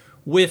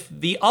 with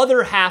the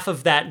other half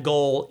of that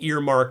goal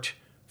earmarked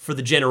for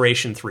the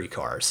Generation 3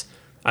 cars.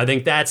 I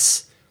think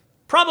that's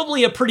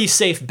probably a pretty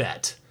safe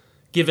bet,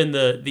 given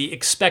the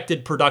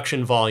expected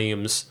production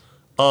volumes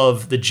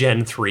of the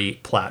Gen 3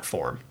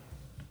 platform.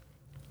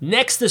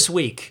 Next this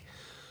week,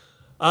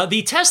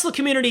 the Tesla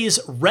community's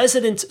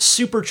resident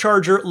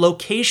supercharger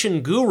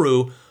location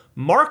guru,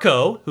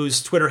 Marco,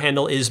 whose Twitter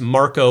handle is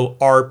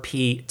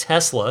MarcoRP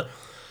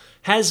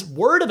has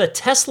word of a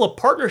Tesla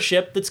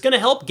partnership that's going to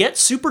help get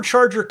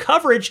supercharger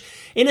coverage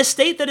in a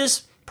state that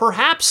is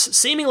perhaps,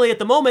 seemingly at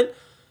the moment,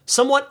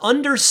 somewhat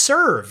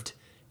underserved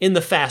in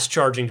the fast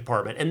charging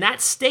department. And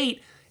that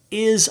state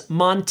is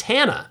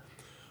Montana.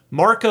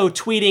 Marco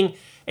tweeting,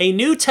 "A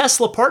new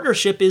Tesla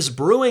partnership is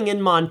brewing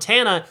in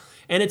Montana,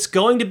 and it's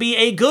going to be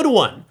a good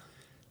one.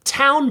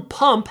 Town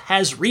Pump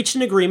has reached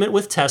an agreement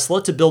with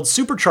Tesla to build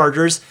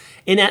superchargers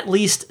in at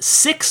least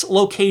 6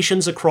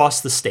 locations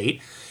across the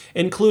state,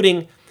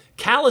 including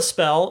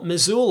Kalispell,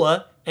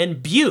 Missoula,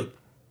 and Butte."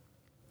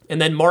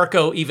 And then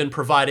Marco even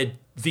provided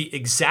the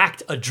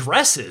exact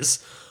addresses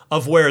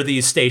of where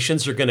these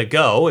stations are going to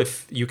go,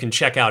 if you can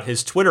check out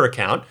his Twitter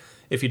account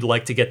if you'd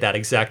like to get that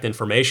exact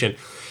information.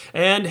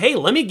 And hey,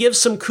 let me give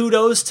some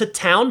kudos to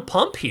Town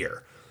Pump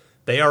here.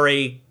 They are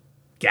a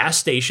gas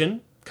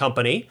station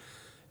company.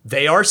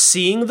 They are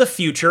seeing the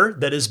future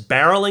that is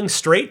barreling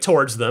straight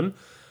towards them.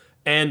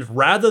 And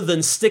rather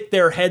than stick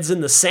their heads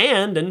in the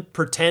sand and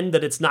pretend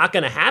that it's not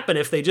going to happen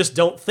if they just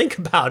don't think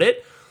about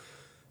it,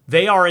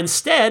 they are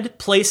instead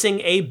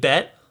placing a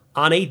bet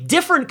on a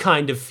different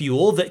kind of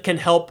fuel that can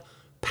help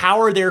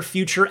power their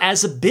future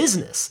as a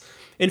business.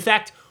 In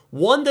fact,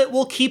 one that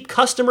will keep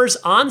customers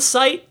on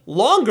site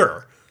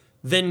longer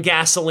than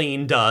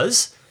gasoline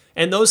does,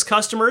 and those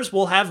customers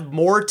will have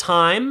more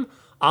time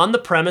on the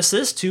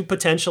premises to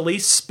potentially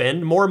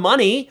spend more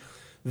money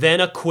than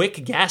a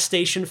quick gas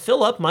station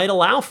fill-up might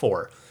allow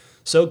for.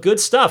 So good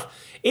stuff.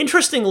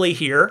 Interestingly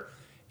here,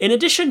 in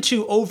addition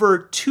to over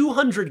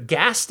 200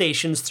 gas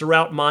stations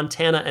throughout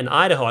Montana and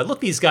Idaho, I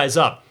looked these guys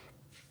up,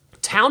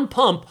 Town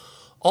Pump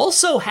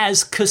also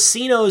has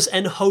casinos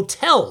and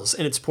hotels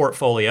in its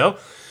portfolio,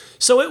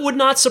 so it would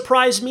not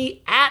surprise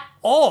me at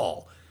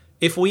all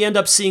if we end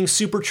up seeing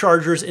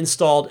superchargers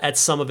installed at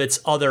some of its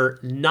other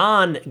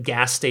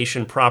non-gas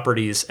station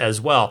properties as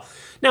well.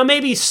 Now,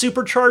 maybe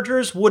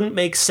superchargers wouldn't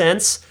make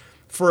sense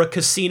for a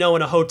casino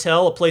and a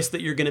hotel, a place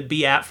that you're going to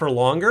be at for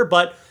longer,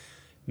 but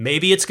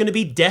maybe it's going to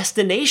be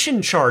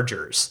destination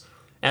chargers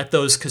at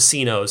those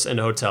casinos and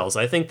hotels.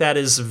 I think that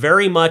is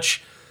very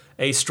much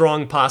a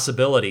strong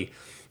possibility.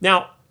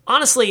 Now,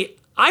 honestly,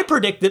 I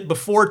predict that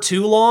before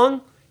too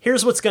long,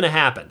 here's what's going to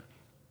happen.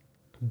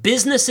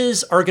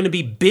 Businesses are going to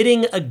be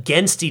bidding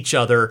against each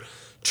other,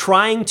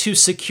 trying to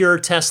secure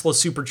Tesla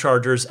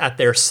superchargers at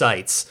their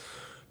sites,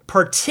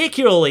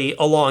 particularly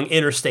along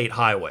interstate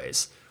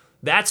highways.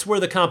 That's where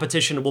the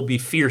competition will be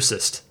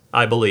fiercest,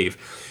 I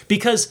believe,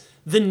 because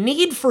the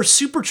need for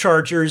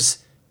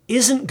superchargers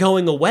isn't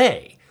going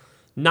away.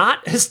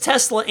 Not as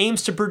Tesla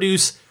aims to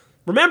produce,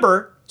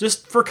 remember,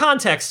 just for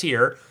context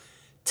here,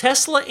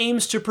 Tesla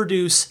aims to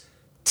produce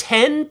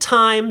 10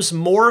 times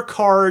more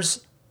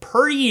cars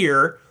per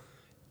year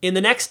in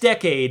the next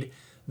decade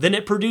than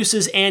it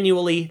produces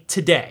annually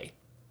today.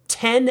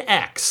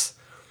 10x.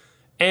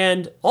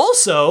 And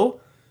also,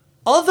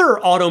 other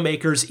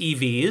automakers'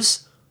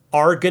 EVs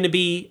are going to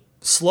be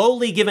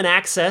slowly given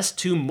access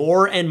to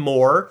more and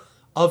more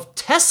of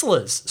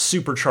Tesla's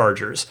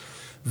superchargers,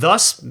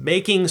 thus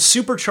making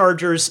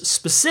superchargers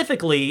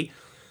specifically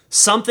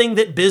something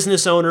that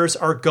business owners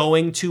are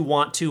going to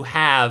want to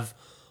have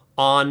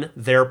on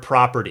their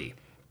property.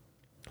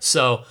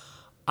 So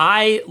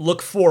I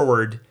look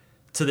forward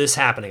to this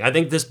happening. I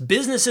think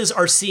businesses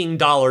are seeing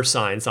dollar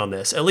signs on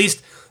this. At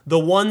least the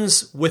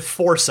ones with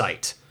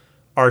foresight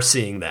are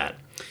seeing that.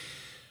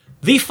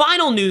 The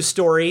final news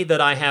story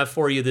that I have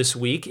for you this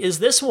week is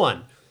this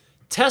one.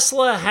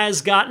 Tesla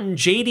has gotten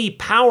J.D.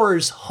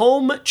 Power's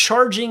Home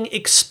Charging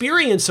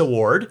Experience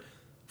Award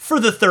for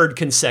the third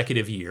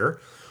consecutive year.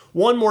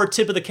 One more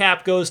tip of the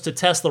cap goes to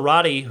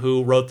Teslarati,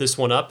 who wrote this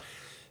one up.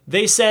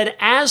 They said,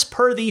 as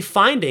per the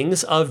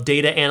findings of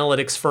data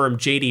analytics firm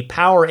J.D.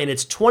 Power in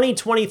its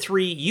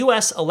 2023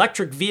 U.S.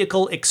 Electric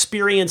Vehicle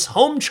Experience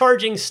Home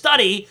Charging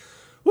Study,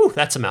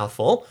 that's a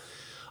mouthful,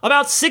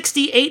 about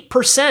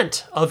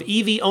 68% of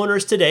EV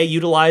owners today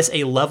utilize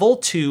a Level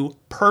 2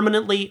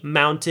 permanently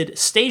mounted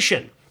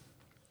station.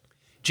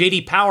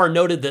 J.D. Power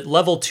noted that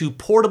Level 2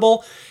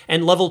 portable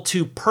and Level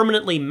 2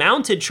 permanently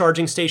mounted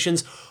charging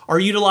stations are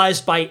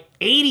utilized by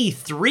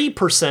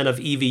 83% of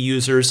EV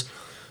users,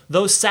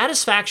 though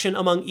satisfaction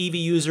among EV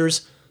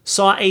users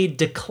saw a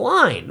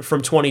decline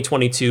from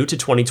 2022 to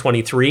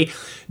 2023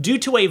 due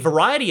to a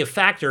variety of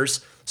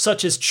factors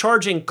such as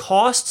charging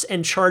costs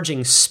and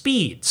charging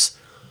speeds.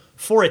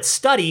 For its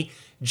study,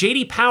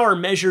 J.D. Power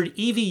measured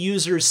EV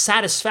users'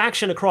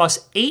 satisfaction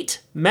across 8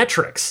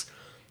 metrics: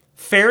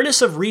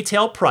 fairness of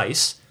retail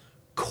price,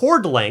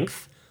 cord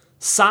length,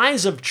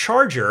 size of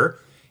charger,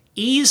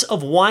 ease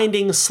of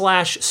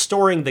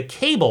winding/storing the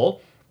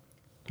cable,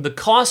 the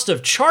cost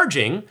of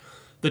charging,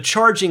 the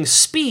charging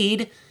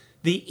speed,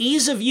 the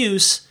ease of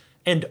use,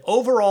 and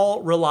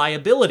overall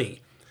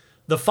reliability.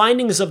 The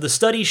findings of the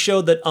study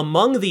showed that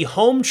among the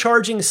home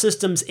charging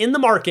systems in the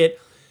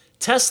market,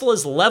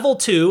 Tesla's Level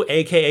 2,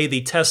 aka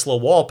the Tesla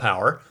Wall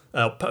Tesla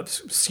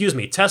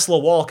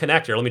Wall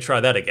Connector, let me try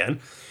that again.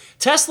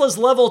 Tesla's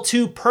Level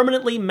 2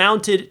 permanently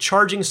mounted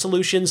charging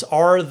solutions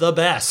are the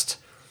best.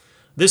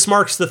 This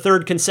marks the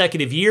third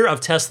consecutive year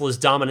of Tesla's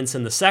dominance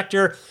in the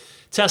sector.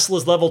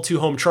 Tesla's Level 2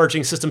 home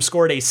charging system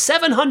scored a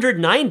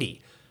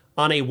 790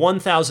 on a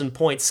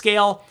 1,000-point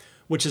scale,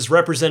 which is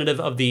representative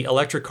of the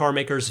electric car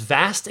maker's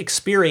vast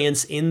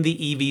experience in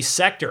the EV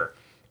sector.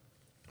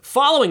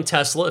 Following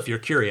Tesla, if you're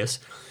curious,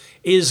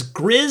 is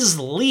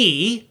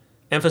Grizzly,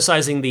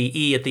 emphasizing the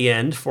E at the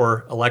end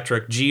for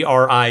electric,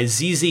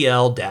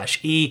 GRIZZL-E,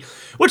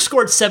 which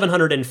scored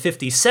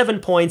 757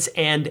 points,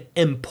 and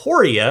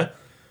Emporia,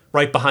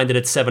 right behind it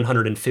at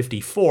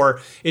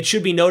 754. It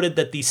should be noted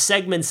that the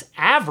segment's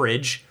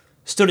average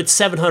stood at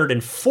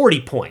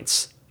 740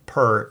 points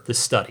per the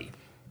study.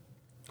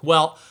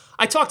 Well,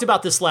 I talked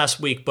about this last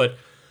week, but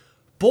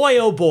boy,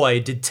 oh boy,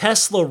 did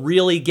Tesla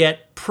really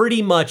get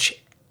pretty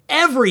much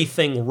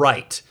everything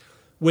right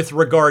with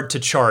regard to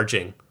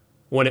charging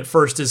when it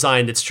first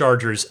designed its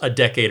chargers a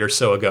decade or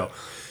so ago.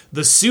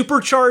 The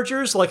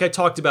superchargers, like I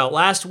talked about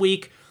last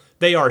week,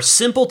 they are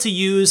simple to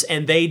use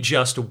and they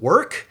just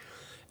work.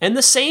 And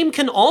the same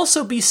can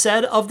also be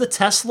said of the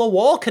Tesla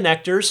wall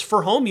connectors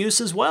for home use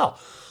as well.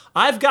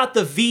 I've got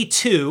the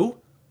V2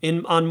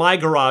 on my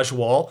garage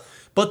wall,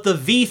 but the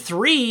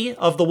V3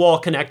 of the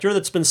wall connector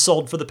that's been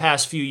sold for the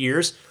past few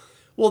years,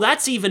 well,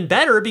 that's even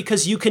better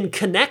because you can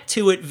connect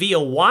to it via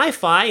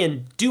Wi-Fi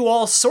and do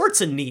all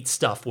sorts of neat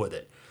stuff with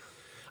it.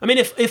 I mean,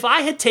 if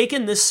I had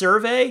taken this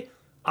survey,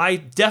 I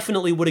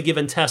definitely would have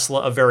given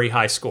Tesla a very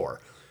high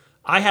score.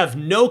 I have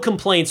no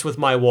complaints with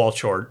my wall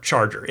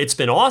charger. It's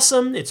been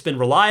awesome. It's been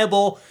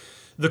reliable.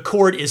 The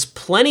cord is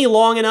plenty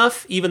long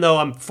enough, even though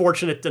I'm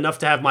fortunate enough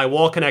to have my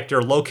wall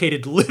connector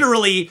located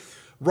literally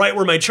right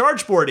where my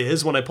charge board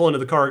is when I pull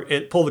the car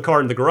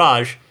into the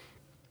garage.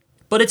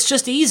 But it's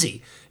just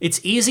easy. It's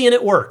easy and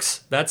it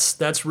works.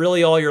 That's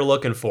really all you're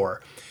looking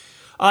for.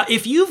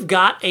 If you've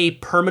got a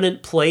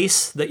permanent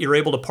place that you're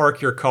able to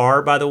park your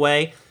car, by the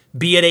way,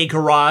 be it a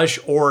garage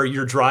or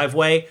your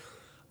driveway,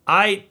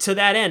 to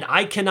that end,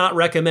 I cannot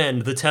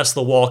recommend the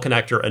Tesla wall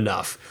connector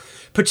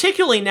enough.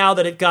 Particularly now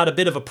that it got a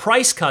bit of a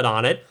price cut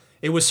on it.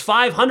 It was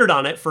 $500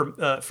 on it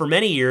for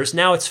many years.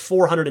 Now it's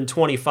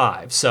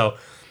 $425. So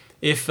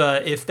if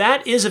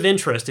that is of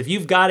interest, if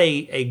you've got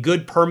a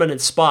good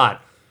permanent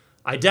spot,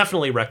 I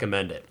definitely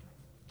recommend it.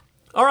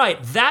 All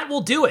right, that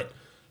will do it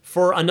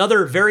for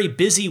another very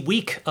busy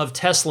week of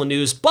Tesla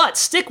news. But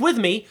stick with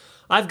me.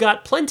 I've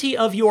got plenty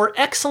of your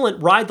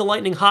excellent Ride the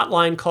Lightning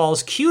hotline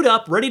calls queued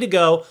up, ready to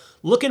go.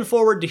 Looking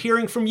forward to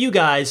hearing from you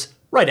guys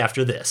right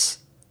after this.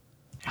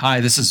 Hi,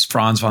 this is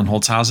Franz von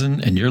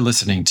Holzhausen, and you're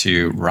listening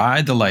to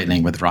Ride the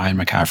Lightning with Ryan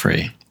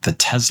McCaffrey, the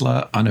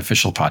Tesla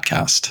unofficial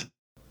podcast.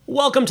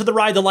 Welcome to the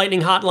Ride the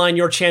Lightning hotline,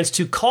 your chance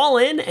to call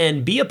in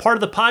and be a part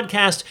of the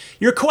podcast.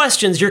 Your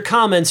questions, your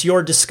comments,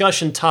 your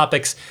discussion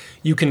topics,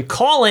 you can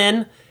call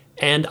in,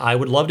 and I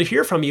would love to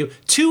hear from you.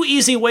 2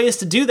 easy ways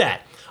to do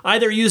that.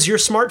 Either use your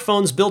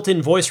smartphone's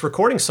built-in voice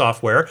recording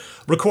software,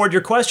 record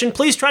your question.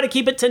 Please try to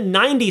keep it to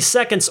 90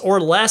 seconds or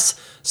less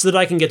so that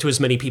I can get to as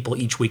many people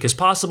each week as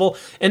possible.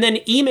 And then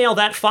email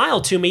that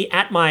file to me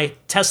at my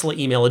Tesla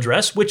email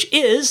address, which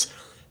is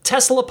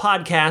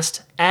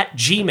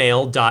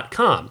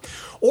teslapodcast@gmail.com.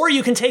 Or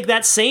you can take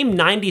that same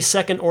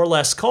 90-second or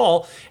less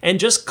call and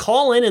just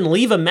call in and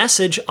leave a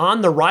message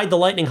on the Ride the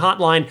Lightning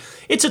hotline.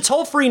 It's a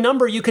toll-free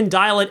number. You can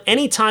dial it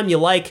anytime you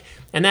like,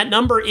 and that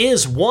number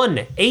is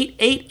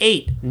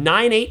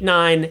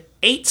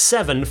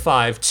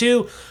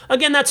 1-888-989-8752.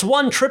 Again, that's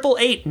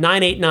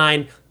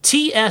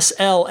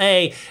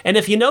 1-888-989-TSLA. And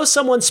if you know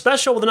someone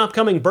special with an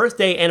upcoming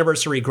birthday,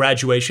 anniversary,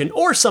 graduation,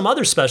 or some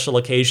other special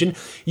occasion,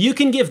 you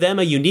can give them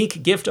a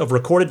unique gift of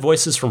recorded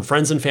voices from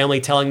friends and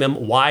family telling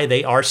them why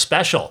they are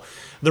special.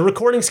 The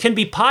recordings can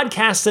be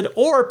podcasted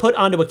or put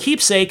onto a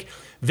keepsake.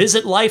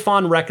 Visit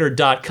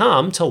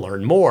lifeonrecord.com to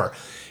learn more.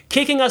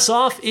 Kicking us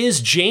off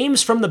is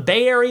James from the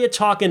Bay Area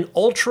talking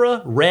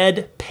ultra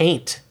red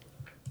paint.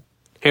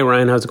 Hey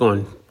Ryan, how's it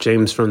going?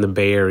 James from the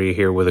Bay Area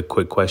here with a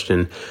quick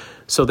question.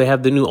 So they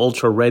have the new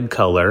ultra red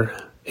color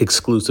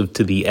exclusive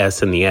to the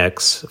S and the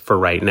X for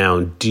right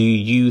now. Do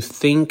you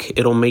think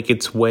it'll make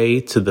its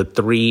way to the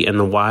 3 and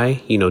the Y?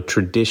 You know,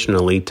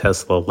 traditionally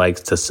Tesla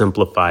likes to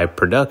simplify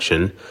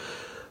production,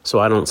 so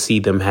I don't see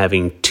them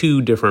having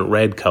 2 different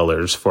red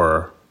colors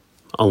for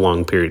a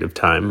long period of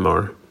time,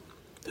 or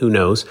who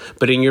knows.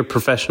 But in your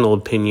professional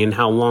opinion,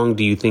 how long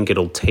do you think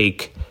it'll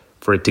take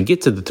for it to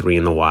get to the 3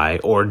 and the Y?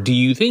 Or do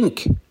you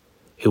think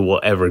it will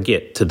ever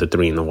get to the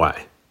 3 and the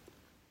Y?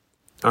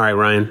 All right,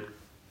 Ryan.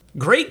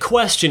 Great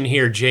question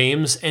here,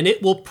 James, and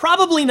it will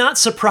probably not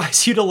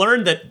surprise you to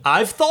learn that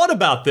I've thought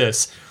about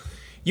this.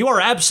 You are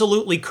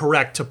absolutely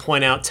correct to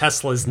point out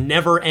Tesla's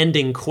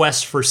never-ending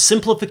quest for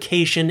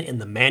simplification in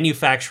the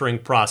manufacturing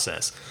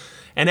process.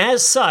 And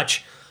as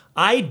such,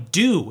 I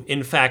do,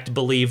 in fact,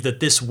 believe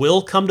that this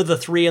will come to the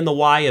 3 and the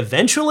Y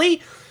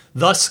eventually,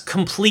 thus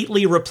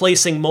completely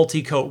replacing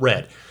multi-coat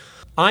red.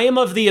 I am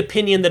of the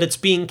opinion that it's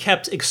being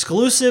kept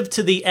exclusive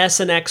to the S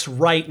and X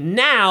right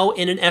now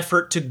in an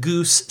effort to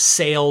goose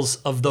sales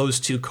of those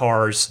 2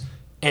 cars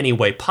any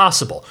way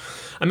possible.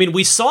 I mean,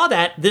 we saw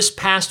that this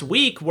past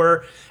week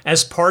where,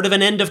 as part of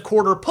an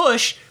end-of-quarter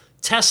push,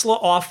 Tesla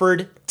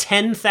offered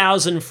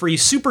 10,000 free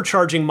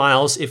supercharging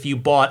miles if you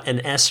bought an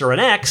S or an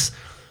X,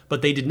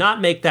 but they did not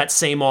make that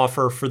same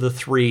offer for the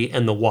 3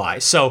 and the Y.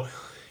 So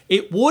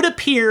it would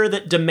appear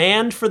that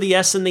demand for the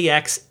S and the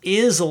X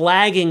is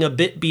lagging a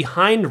bit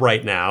behind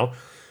right now,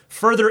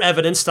 further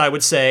evidenced, I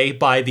would say,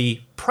 by the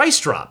price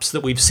drops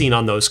that we've seen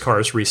on those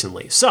cars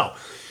recently. So,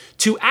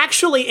 to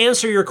actually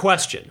answer your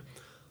question,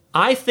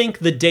 I think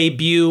the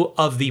debut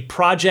of the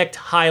Project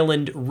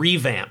Highland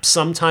revamp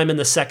sometime in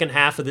the second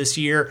half of this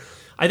year,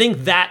 I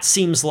think that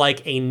seems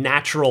like a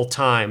natural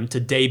time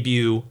to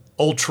debut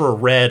Ultra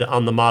Red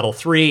on the Model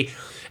 3.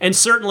 And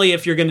certainly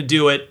if you're going to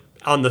do it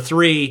on the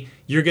 3,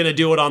 you're going to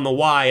do it on the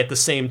Y at the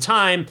same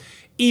time,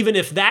 even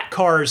if that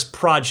car's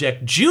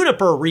Project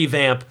Juniper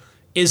revamp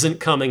isn't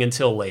coming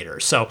until later.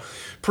 So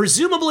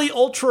presumably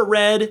Ultra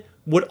Red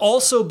would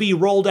also be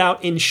rolled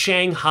out in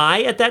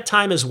Shanghai at that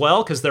time as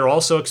well, because they're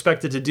also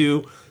expected to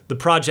do the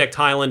Project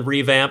Highland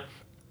revamp,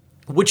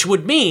 which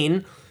would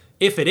mean,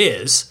 if it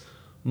is,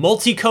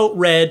 multi-coat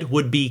red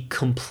would be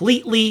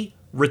completely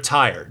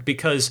retired,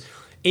 because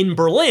in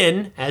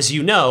Berlin, as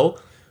you know,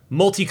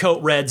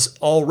 multi-coat red's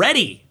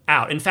already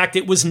out. In fact,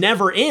 it was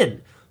never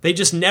in. They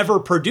just never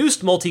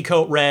produced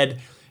multi-coat red,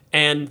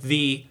 and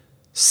the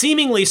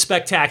seemingly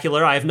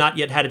spectacular, I have not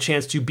yet had a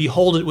chance to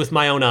behold it with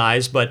my own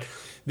eyes, but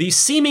the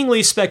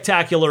seemingly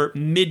spectacular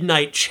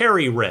Midnight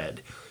Cherry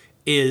Red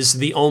is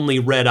the only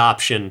red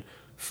option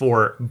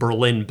for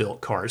Berlin-built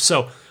cars.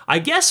 So I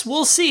guess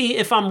we'll see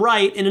if I'm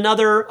right in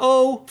another,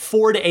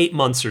 4 to 8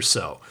 months or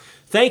so.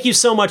 Thank you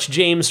so much,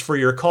 James, for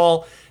your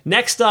call.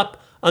 Next up,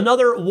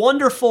 another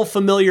wonderful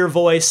familiar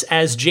voice,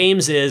 as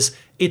James is.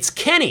 It's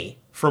Kenny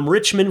from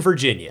Richmond,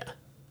 Virginia.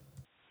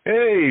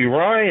 Hey,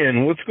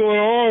 Ryan, what's going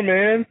on,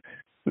 man?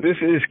 This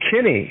is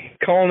Kenny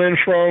calling in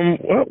from,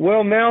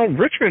 now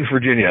Richmond,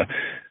 Virginia.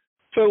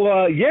 So,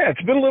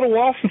 it's been a little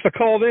while since I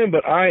called in,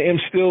 but I am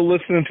still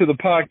listening to the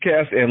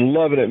podcast and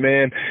loving it,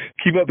 man.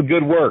 Keep up the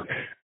good work.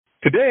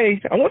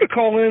 Today, I want to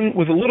call in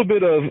with a little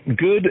bit of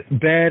good,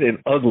 bad, and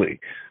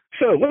ugly.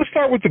 So let's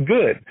start with the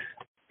good.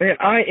 Man,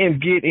 I am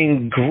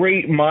getting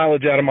great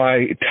mileage out of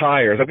my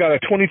tires. I've got a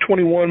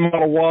 2021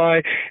 Model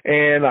Y,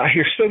 and I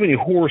hear so many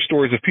horror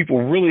stories of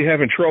people really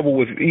having trouble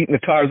with eating the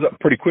tires up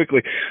pretty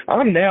quickly.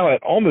 I'm now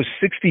at almost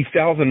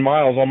 60,000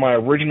 miles on my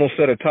original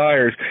set of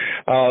tires.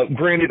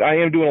 Granted, I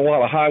am doing a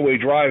lot of highway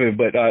driving,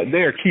 but they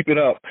are keeping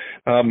up.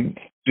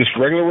 Just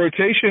regular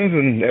rotations,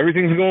 and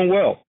everything's going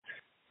well.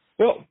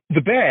 Well, the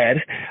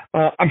bad,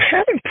 I'm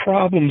having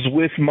problems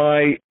with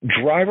my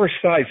driver's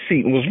side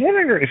seat, and was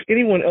wondering if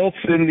anyone else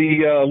in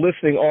the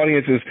listening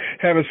audience is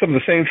having some of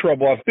the same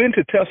trouble. I've been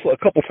to Tesla a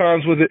couple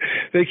times with it.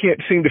 They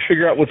can't seem to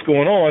figure out what's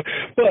going on.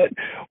 But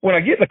when I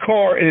get in the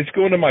car and it's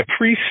going to my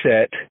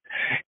preset,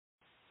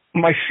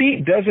 my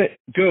seat doesn't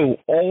go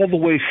all the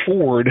way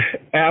forward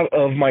out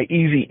of my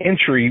easy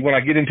entry when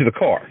I get into the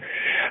car.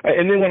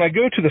 And then when I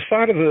go to the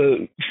side of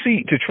the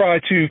seat to try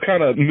to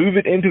kind of move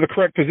it into the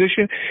correct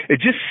position,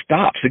 it just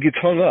stops. It gets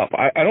hung up.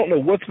 I don't know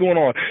what's going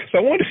on. So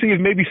I wanted to see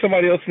if maybe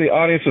somebody else in the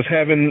audience was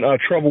having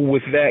trouble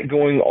with that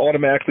going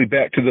automatically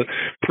back to the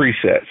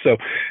preset. So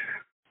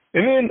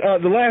And then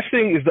the last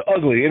thing is the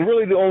ugly. And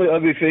really the only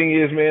ugly thing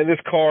is, man,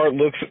 this car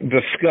looks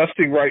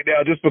disgusting right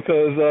now just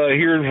because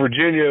here in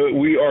Virginia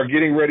we are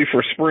getting ready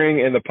for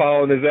spring and the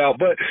pollen is out.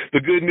 But the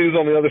good news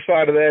on the other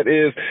side of that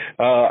is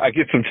I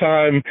get some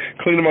time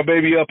cleaning my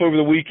baby up over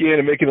the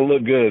weekend and making it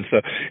look good.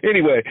 So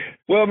anyway,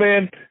 well,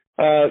 man,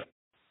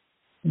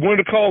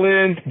 wanted to call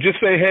in,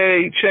 just say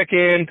hey, check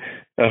in.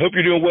 I hope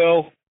you're doing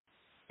well.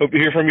 Hope to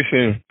hear from you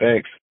soon.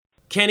 Thanks.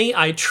 Kenny,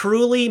 I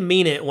truly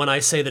mean it when I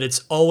say that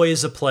it's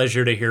always a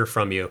pleasure to hear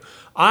from you.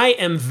 I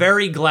am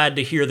very glad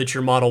to hear that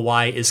your Model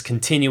Y is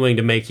continuing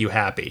to make you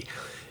happy.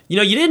 You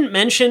know, you didn't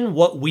mention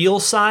what wheel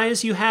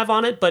size you have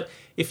on it, but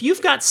if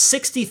you've got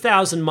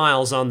 60,000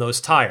 miles on those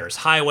tires,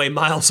 highway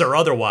miles or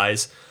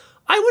otherwise,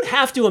 I would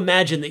have to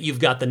imagine that you've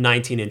got the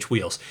 19-inch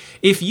wheels.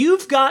 If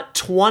you've got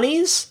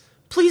 20s,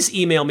 please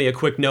email me a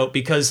quick note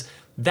because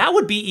that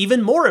would be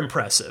even more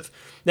impressive.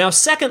 Now,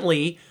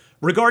 secondly,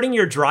 regarding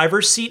your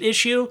driver's seat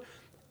issue,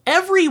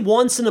 every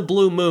once in a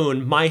blue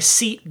moon, my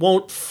seat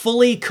won't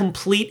fully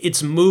complete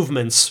its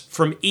movements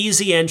from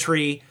easy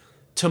entry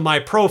to my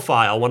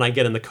profile when I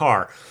get in the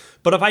car.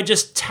 But if I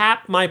just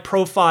tap my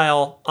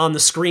profile on the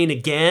screen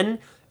again,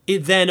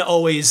 it then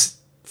always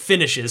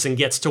finishes and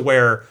gets to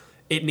where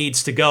it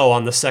needs to go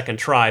on the second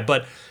try.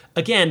 But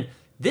again,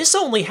 this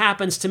only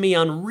happens to me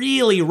on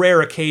really rare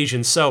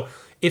occasions. So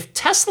if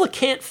Tesla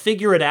can't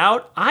figure it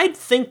out, I'd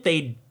think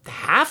they'd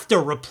have to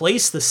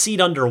replace the seat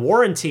under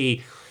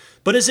warranty.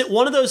 But is it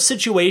one of those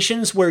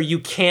situations where you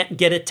can't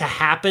get it to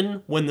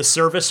happen when the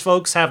service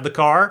folks have the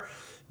car?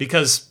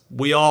 Because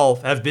we all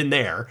have been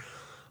there.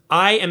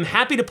 I am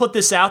happy to put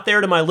this out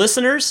there to my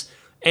listeners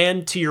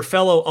and to your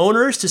fellow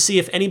owners to see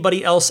if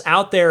anybody else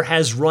out there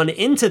has run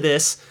into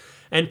this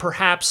and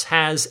perhaps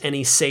has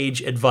any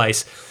sage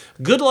advice.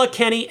 Good luck,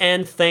 Kenny,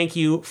 and thank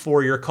you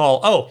for your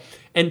call. Oh,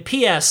 and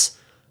P.S.,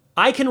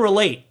 I can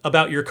relate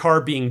about your car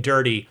being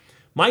dirty.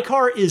 My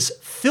car is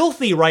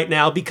filthy right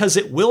now because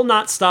it will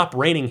not stop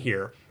raining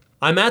here.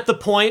 I'm at the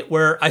point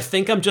where I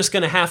think I'm just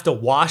going to have to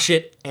wash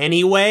it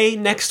anyway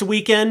next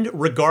weekend,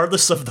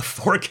 regardless of the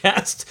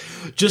forecast,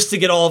 just to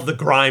get all of the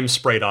grime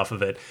sprayed off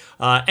of it.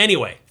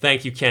 Anyway,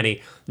 thank you,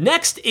 Kenny.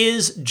 Next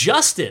is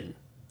Justin.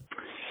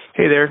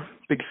 Hey there,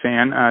 big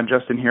fan.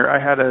 Justin here.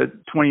 I had a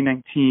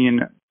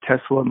 2019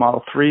 Tesla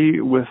Model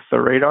 3 with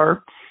the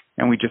radar,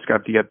 and we just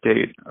got the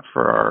update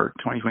for our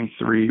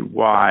 2023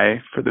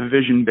 Y for the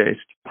vision-based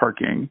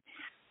parking.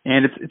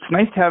 And it's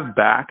nice to have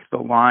back. The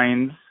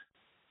lines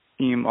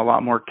seem a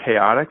lot more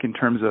chaotic in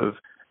terms of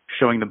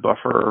showing the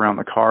buffer around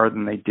the car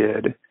than they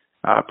did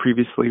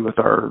previously with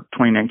our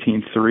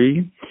 2019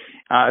 3.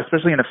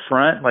 Especially in the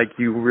front, like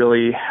you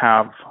really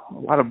have a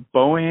lot of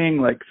bowing,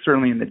 like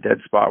certainly in the dead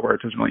spot where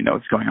it doesn't really know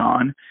what's going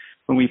on.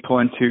 When we pull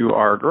into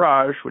our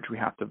garage, which we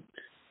have to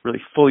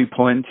really fully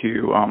pull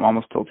into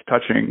almost till it's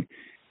touching,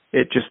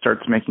 it just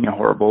starts making a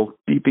horrible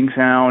beeping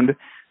sound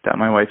that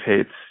my wife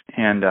hates,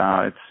 and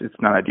it's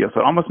not ideal. So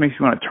it almost makes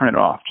you want to turn it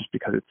off just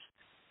because it's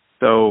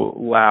so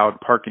loud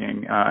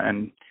parking,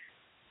 and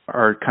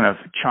our kind of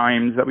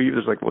chimes that we use,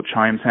 there's like little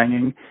chimes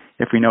hanging.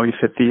 If we know we've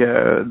hit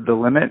the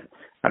limit,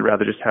 I'd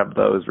rather just have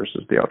those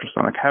versus the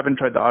ultrasonic. Haven't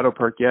tried the auto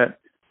park yet,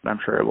 but I'm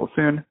sure I will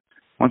soon.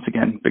 Once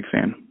again, big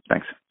fan.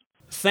 Thanks.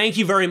 Thank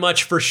you very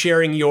much for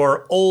sharing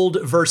your old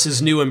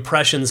versus new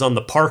impressions on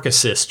the Park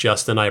Assist,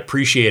 Justin. I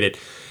appreciate it.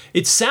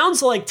 It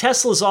sounds like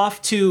Tesla's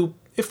off to,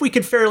 if we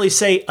could fairly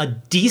say, a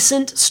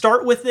decent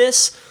start with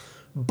this,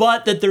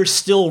 but that there's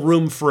still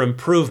room for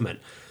improvement.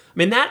 I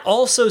mean, that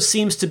also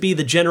seems to be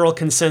the general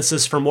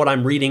consensus from what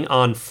I'm reading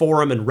on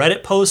forum and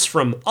Reddit posts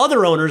from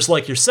other owners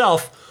like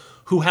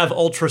yourself who have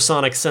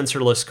ultrasonic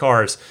sensorless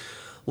cars.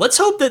 Let's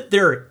hope that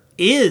there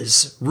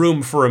is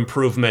room for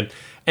improvement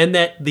and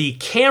that the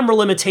camera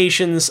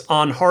limitations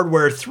on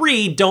Hardware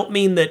 3 don't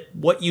mean that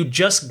what you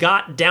just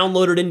got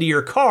downloaded into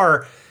your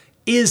car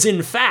is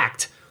in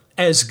fact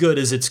as good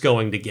as it's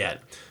going to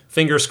get.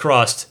 Fingers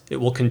crossed it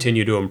will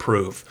continue to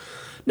improve.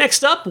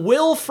 Next up,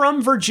 Will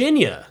from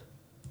Virginia.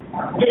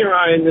 Hey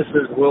Ryan, this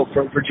is Will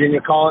from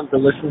Virginia calling to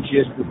listen to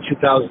you since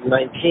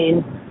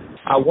 2019.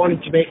 I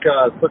wanted to make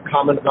a quick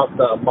comment about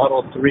the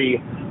Model 3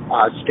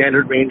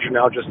 standard range, or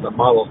now just the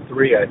Model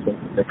 3, I think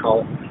they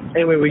call it.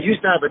 Anyway, we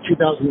used to have a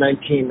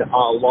 2019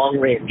 long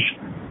range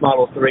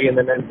Model 3 and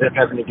then ended up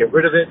having to get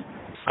rid of it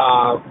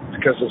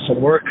because of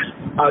some work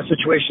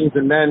situations,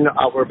 and then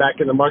we're back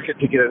in the market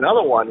to get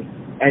another one,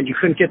 and you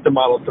couldn't get the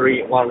Model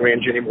 3 long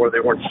range anymore. They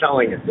weren't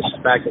selling it. This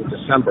is back in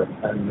December,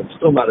 and it's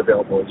still not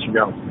available, as you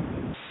know.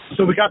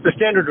 So we got the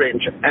standard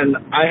range, and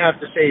I have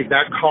to say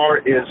that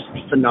car is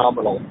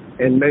phenomenal.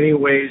 In many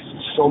ways,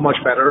 so much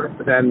better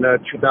than the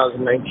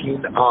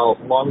 2019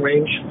 long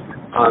range.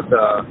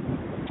 The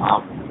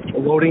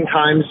loading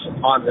times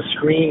on the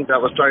screen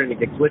that was starting to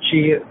get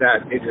glitchy,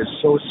 that it is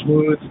so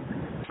smooth.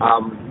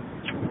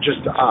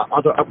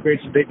 Other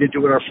upgrades that they did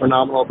do it are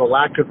phenomenal. The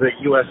lack of the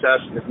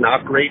USS is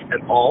not great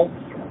at all,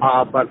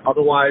 but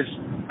otherwise,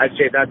 I'd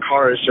say that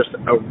car is just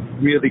a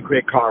really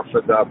great car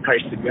for the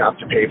price that you have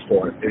to pay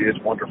for it. It is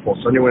wonderful.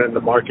 So anyone in the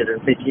market and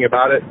thinking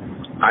about it,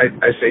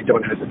 I say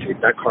don't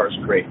hesitate. That car is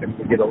great. And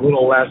you get a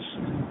little less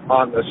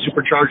On the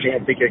supercharging,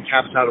 I think it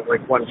caps out at like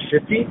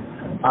 150.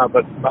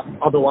 But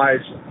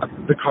otherwise,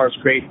 the car's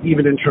great,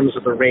 even in terms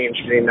of the range,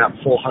 getting that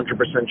full 100%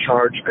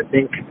 charge. I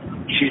think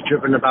she's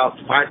driven about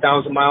 5,000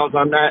 miles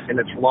on that, and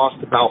it's lost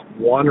about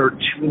 1 or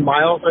 2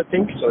 miles, I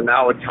think. So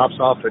now it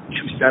tops off at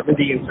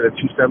 270 instead of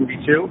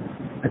 272.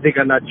 I think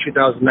on that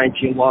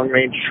 2019 long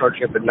range,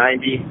 charging at the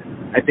 90,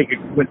 I think it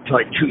went to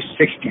like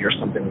 260 or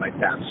something like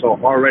that. So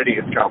already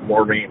it's got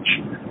more range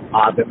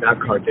than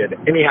that car did.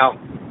 Anyhow,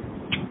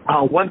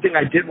 one thing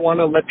I did want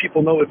to let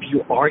people know, if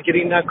you are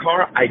getting that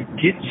car, I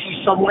did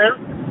see somewhere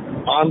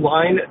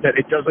online that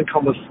it doesn't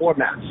come with floor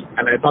mats,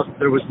 and I thought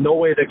there was no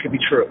way that could be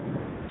true.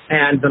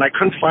 And then I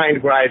couldn't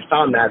find where I had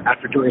found that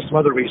after doing some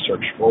other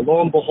research. Well,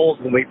 lo and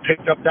behold, when we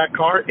picked up that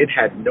car, it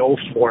had no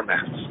floor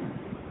mats.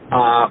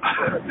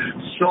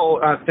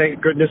 So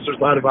thank goodness there's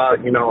a lot of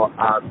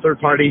third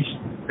parties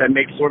that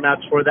make floor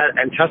mats for that,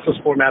 and Tesla's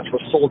floor mats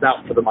were sold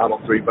out for the Model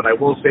 3. But I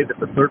will say that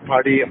the third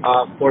party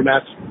floor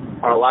mats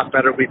are a lot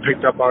better. We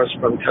picked up ours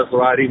from Tesla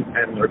Riding,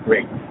 and they're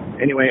great.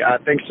 Anyway,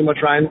 thanks so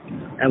much, Ryan,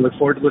 and look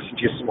forward to listening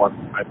to you some more.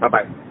 All right,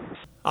 bye-bye.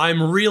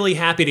 I'm really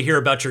happy to hear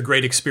about your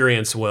great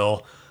experience,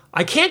 Will.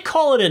 I can't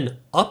call it an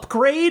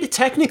upgrade,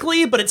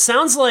 technically, but it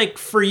sounds like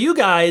for you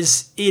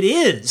guys, it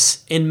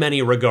is in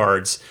many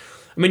regards.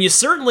 I mean, you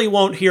certainly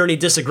won't hear any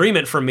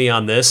disagreement from me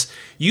on this.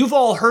 You've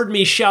all heard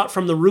me shout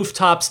from the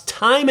rooftops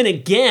time and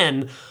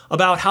again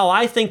about how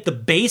I think the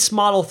base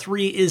Model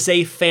 3 is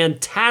a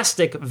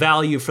fantastic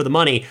value for the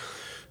money.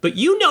 But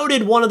you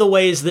noted one of the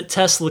ways that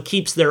Tesla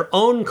keeps their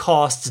own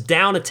costs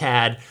down a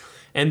tad,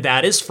 and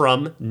that is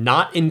from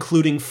not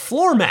including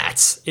floor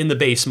mats in the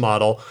base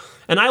model.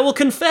 And I will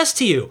confess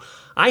to you,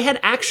 I had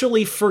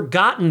actually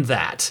forgotten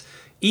that,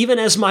 even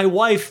as my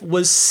wife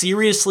was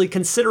seriously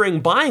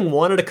considering buying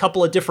one at a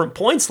couple of different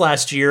points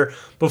last year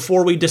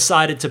before we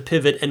decided to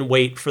pivot and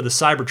wait for the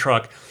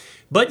Cybertruck.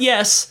 But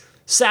yes,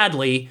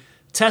 sadly,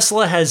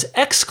 Tesla has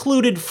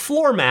excluded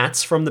floor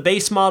mats from the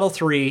base Model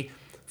 3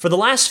 for the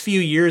last few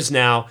years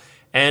now,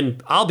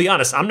 and I'll be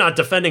honest, I'm not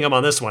defending them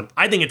on this one.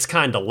 I think it's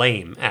kind of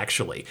lame,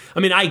 actually. I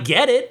mean, I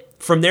get it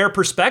from their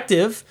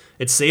perspective.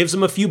 It saves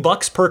them a few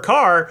bucks per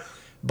car,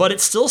 but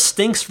it still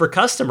stinks for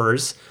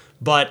customers.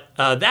 But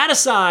that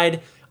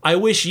aside, I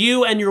wish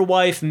you and your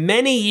wife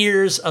many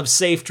years of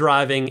safe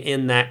driving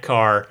in that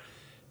car.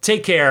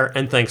 Take care,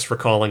 and thanks for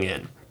calling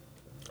in.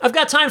 I've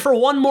got time for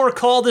one more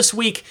call this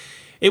week.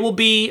 It will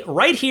be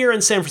right here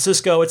in San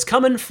Francisco. It's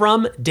coming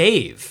from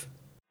Dave.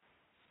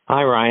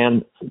 Hi,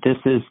 Ryan. This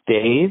is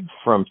Dave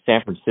from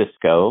San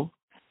Francisco,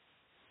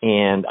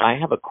 and I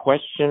have a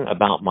question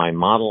about my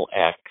Model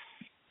X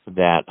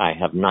that I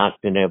have not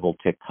been able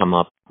to come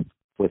up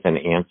with an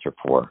answer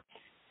for.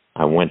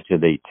 I went to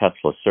the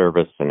Tesla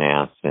service and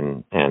asked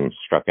and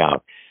struck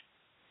out.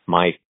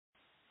 My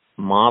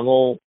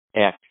Model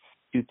X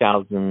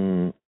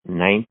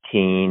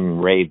 2019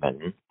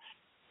 Raven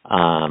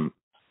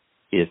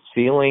is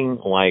feeling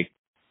like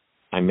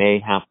I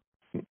may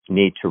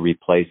need to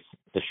replace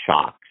the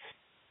shocks.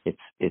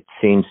 It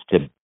seems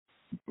to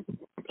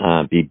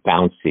be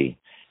bouncy.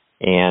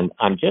 And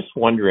I'm just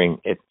wondering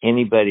if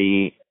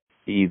anybody,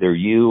 either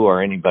you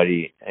or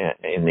anybody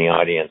in the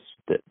audience,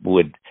 that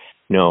would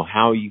know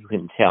how you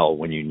can tell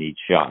when you need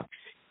shocks.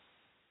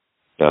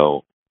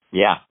 So,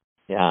 yeah,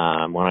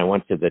 when I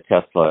went to the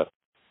Tesla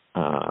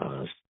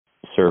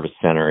service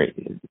center,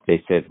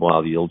 they said,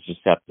 well, you'll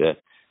just have to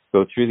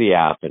go through the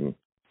app and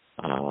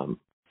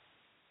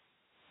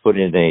put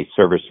in a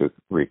service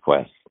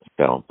request.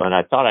 So, but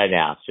I thought I'd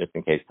ask just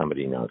in case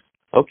somebody knows.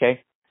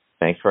 Okay,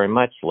 thanks very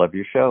much. Love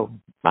your show.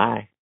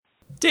 Bye.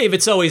 Dave,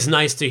 it's always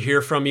nice to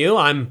hear from you.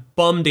 I'm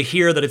bummed to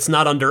hear that it's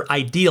not under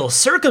ideal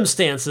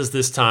circumstances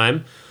this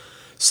time.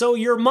 So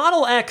your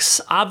Model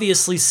X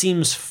obviously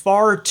seems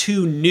far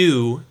too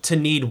new to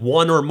need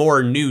one or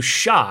more new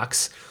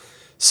shocks.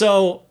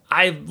 So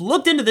I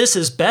looked into this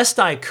as best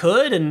I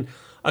could, and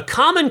a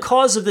common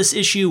cause of this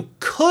issue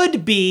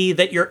could be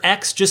that your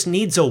X just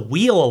needs a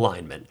wheel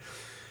alignment.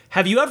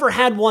 Have you ever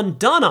had one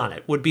done on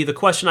it, would be the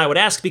question I would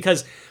ask,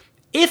 because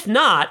if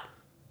not,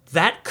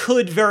 that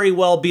could very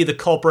well be the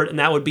culprit, and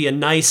that would be a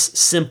nice,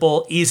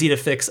 simple,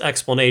 easy-to-fix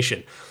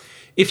explanation.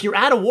 If you're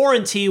out of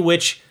warranty,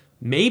 which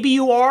maybe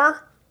you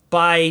are,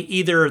 by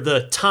either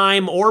the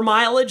time or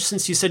mileage,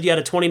 since you said you had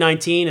a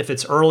 2019, if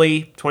it's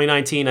early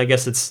 2019, I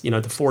guess it's,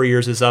 the 4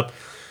 years is up.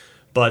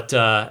 But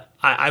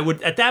I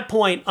would, at that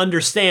point,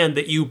 understand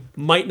that you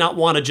might not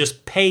want to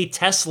just pay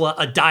Tesla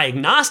a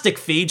diagnostic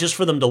fee just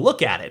for them to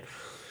look at it.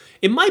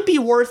 It might be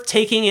worth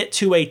taking it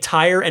to a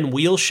tire and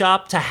wheel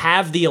shop to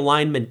have the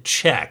alignment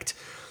checked.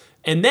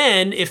 And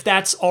then, if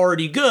that's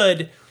already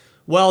good,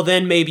 well,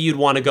 then maybe you'd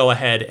want to go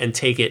ahead and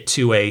take it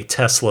to a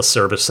Tesla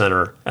service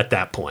center at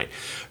that point.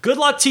 Good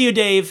luck to you,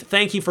 Dave.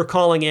 Thank you for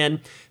calling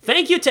in.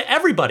 Thank you to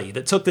everybody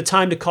that took the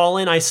time to call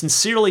in. I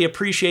sincerely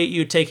appreciate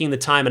you taking the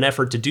time and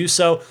effort to do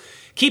so.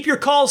 Keep your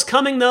calls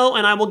coming, though,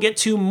 and I will get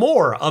to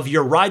more of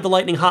your Ride the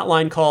Lightning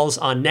hotline calls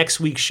on next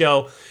week's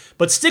show.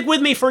 But stick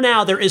with me for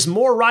now. There is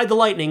more Ride the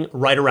Lightning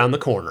right around the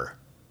corner.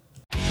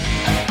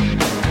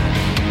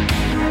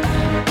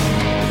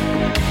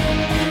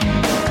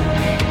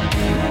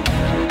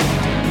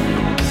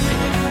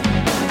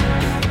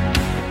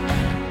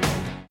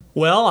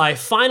 Well, I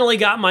finally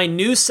got my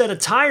new set of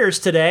tires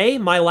today.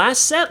 My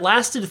last set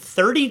lasted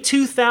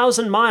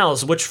 32,000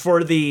 miles, which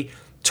for the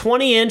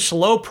 20-inch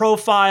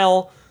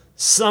low-profile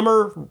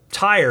summer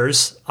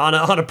tires on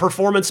a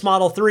performance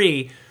Model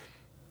 3,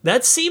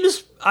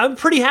 I'm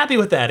pretty happy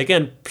with that.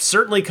 Again,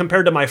 certainly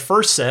compared to my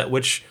first set,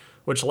 which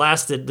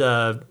lasted,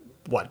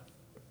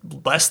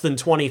 less than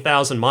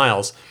 20,000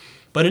 miles.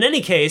 But in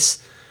any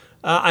case,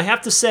 I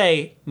have to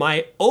say,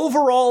 my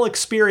overall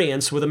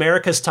experience with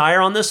America's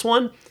Tire on this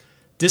one,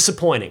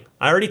 disappointing.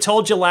 I already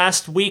told you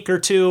last week or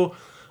two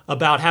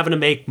about having to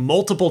make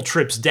multiple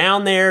trips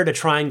down there to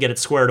try and get it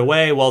squared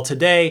away. Well,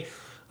 today,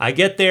 I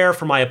get there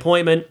for my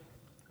appointment.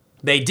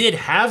 They did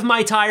have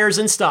my tires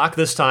in stock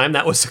this time.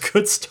 That was a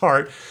good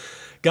start.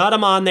 Got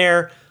them on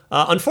there.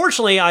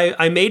 Unfortunately,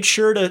 I made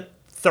sure to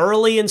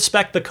thoroughly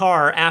inspect the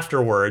car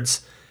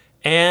afterwards,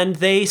 and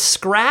they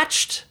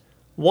scratched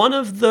one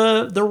of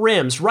the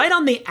rims right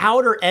on the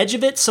outer edge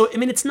of it. So, I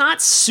mean, it's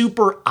not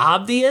super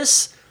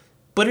obvious,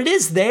 but it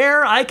is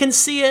there. I can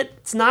see it.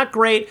 It's not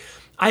great.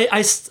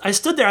 I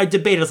stood there. I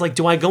debated. I was like,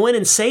 do I go in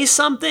and say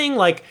something?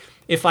 Like,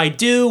 if I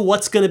do,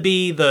 what's going to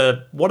be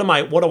what do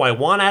I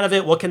want out of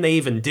it? What can they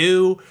even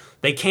do?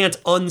 They can't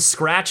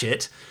unscratch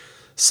it.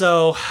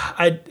 So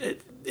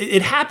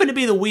it happened to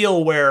be the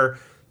wheel where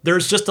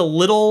there's just a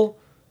little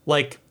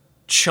like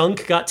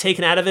chunk got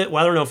taken out of it.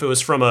 Well, I don't know if it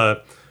was from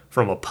a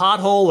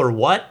pothole or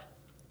what,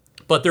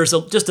 but there's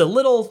just a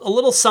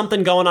little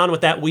something going on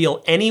with that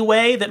wheel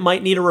anyway that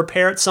might need a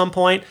repair at some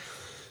point.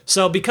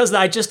 So because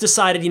I just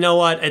decided, you know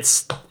what,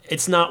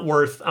 it's not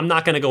worth. I'm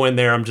not going to go in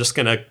there. I'm just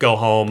going to go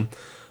home.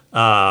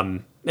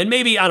 And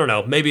maybe, I don't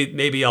know,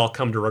 maybe I'll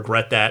come to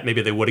regret that.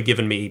 Maybe they would have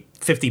given me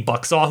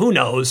 $50 off. Who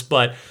knows?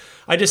 But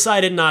I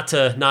decided not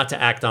to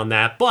act on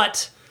that.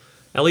 But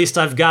at least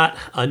I've got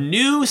a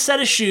new set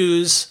of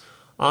shoes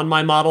on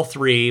my Model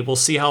 3. We'll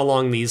see how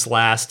long these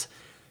last.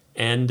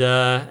 And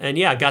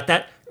yeah, got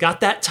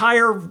that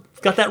tire,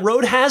 got that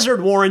road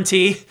hazard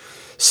warranty,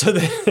 so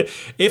that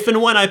if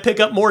and when I pick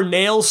up more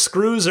nails,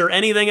 screws, or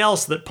anything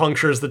else that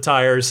punctures the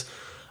tires,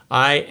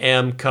 I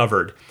am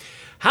covered.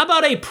 How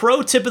about a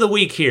pro tip of the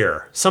week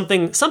here?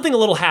 Something a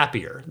little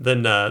happier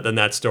than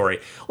that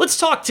story. Let's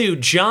talk to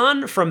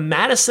John from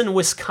Madison,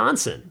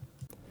 Wisconsin.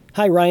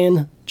 Hi,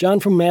 Ryan. John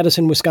from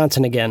Madison,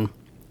 Wisconsin again.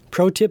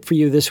 Pro tip for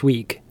you this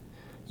week.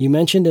 You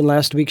mentioned in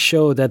last week's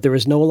show that there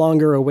is no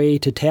longer a way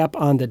to tap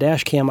on the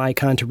dashcam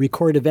icon to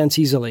record events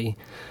easily.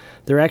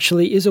 There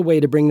actually is a way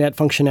to bring that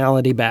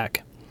functionality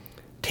back.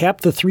 Tap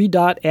the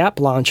three-dot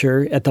app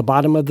launcher at the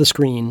bottom of the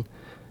screen,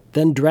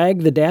 then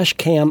drag the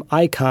dashcam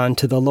icon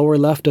to the lower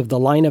left of the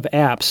line of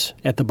apps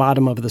at the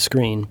bottom of the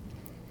screen.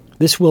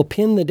 This will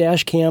pin the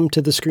dashcam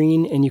to the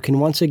screen, and you can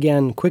once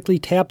again quickly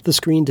tap the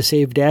screen to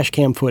save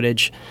dashcam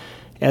footage,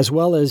 as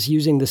well as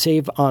using the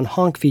Save on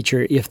Honk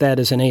feature if that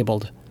is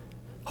enabled.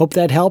 Hope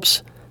that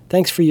helps.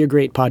 Thanks for your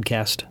great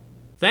podcast.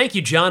 Thank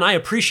you, John. I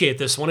appreciate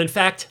this one. In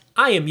fact,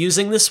 I am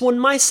using this one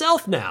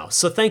myself now,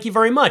 so thank you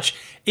very much.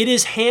 It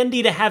is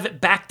handy to have it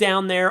back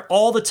down there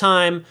all the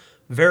time,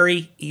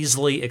 very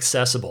easily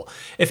accessible.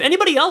 If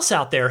anybody else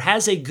out there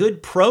has a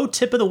good pro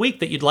tip of the week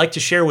that you'd like to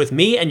share with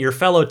me and your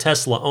fellow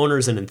Tesla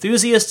owners and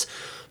enthusiasts,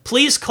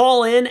 please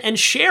call in and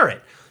share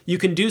it. You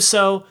can do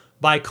so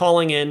by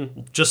calling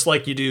in just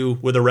like you do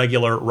with a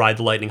regular Ride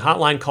the Lightning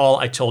hotline call.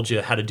 I told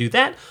you how to do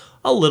that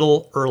a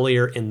little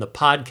earlier in the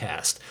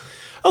podcast.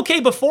 Okay,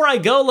 before I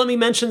go, let me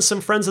mention some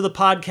friends of the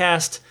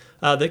podcast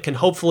that can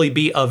hopefully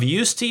be of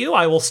use to you.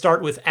 I will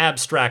start with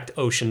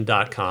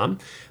abstractocean.com.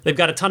 They've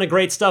got a ton of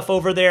great stuff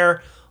over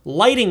there.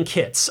 Lighting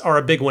kits are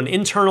a big one,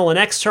 internal and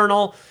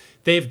external.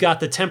 They've got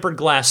the tempered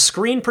glass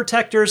screen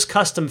protectors,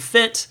 custom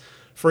fit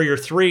for your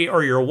 3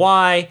 or your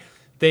Y.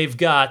 They've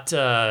got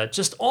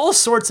just all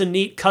sorts of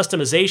neat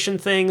customization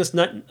things,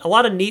 a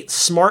lot of neat,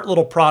 smart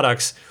little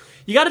products.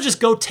 You got to just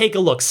go take a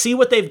look, see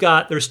what they've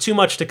got. There's too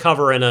much to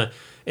cover in a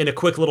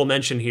quick little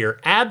mention here.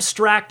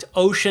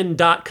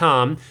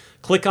 Abstractocean.com.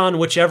 Click on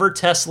whichever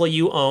Tesla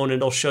you own, and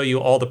it'll show you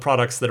all the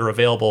products that are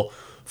available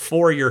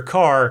for your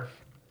car.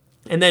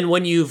 And then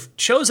when you've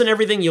chosen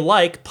everything you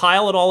like,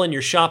 pile it all in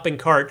your shopping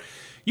cart.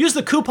 Use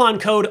the coupon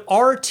code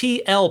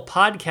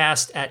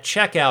RTLPodcast at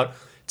checkout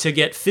to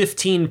get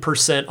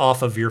 15%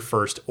 off of your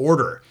first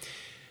order.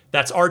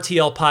 That's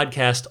RTL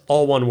Podcast,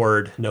 all one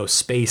word, no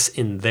space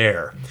in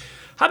there.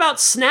 How about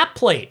Snap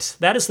Plate?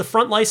 That is the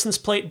front license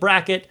plate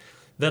bracket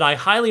that I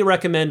highly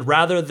recommend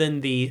rather than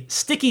the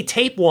sticky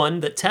tape one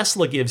that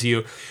Tesla gives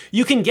you.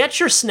 You can get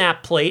your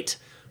Snap Plate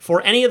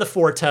for any of the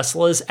 4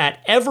 Teslas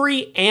at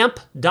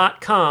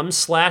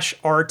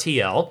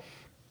everyamp.com/RTL.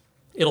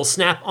 It'll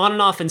snap on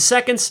and off in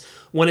seconds.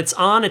 When it's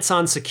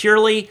on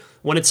securely.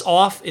 When it's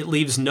off, it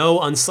leaves no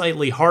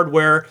unsightly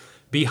hardware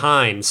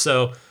behind.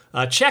 So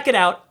check it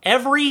out,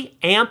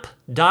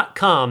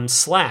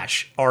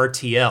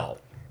 everyamp.com/RTL.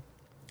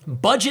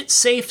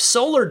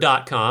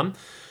 BudgetSafeSolar.com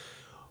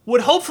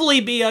would hopefully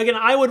be, again,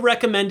 I would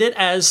recommend it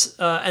as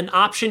an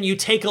option you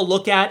take a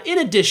look at in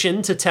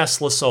addition to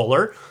Tesla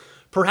Solar.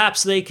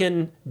 Perhaps they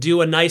can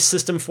do a nice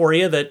system for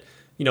you that,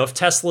 if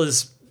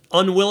Tesla's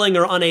unwilling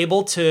or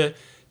unable to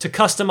to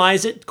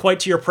customize it quite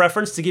to your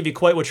preference, to give you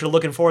quite what you're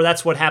looking for.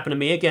 That's what happened to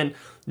me. Again,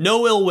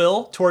 no ill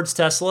will towards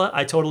Tesla.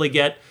 I totally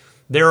get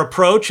their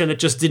approach, and it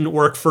just didn't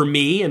work for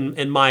me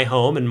in my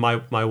home and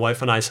my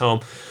wife and I's home.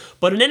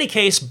 But in any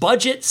case,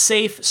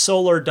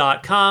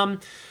 budgetsafesolar.com.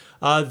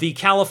 The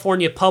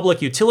California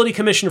Public Utility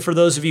Commission, for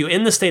those of you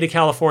in the state of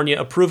California,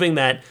 approving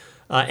that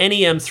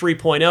NEM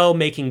 3.0,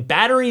 making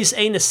batteries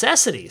a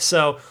necessity.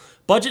 So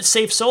Budget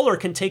Safe Solar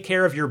can take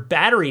care of your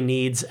battery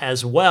needs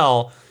as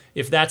well,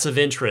 if that's of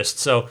interest.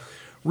 So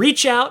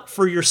reach out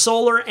for your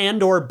solar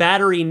and or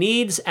battery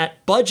needs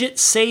at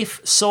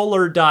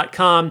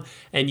budgetsafesolar.com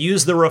and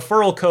use the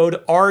referral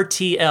code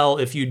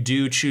RTL if you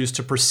do choose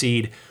to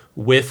proceed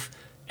with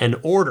an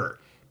order.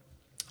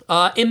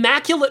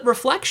 Immaculate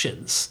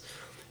Reflections.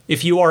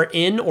 If you are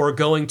in or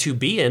going to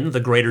be in the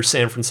greater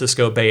San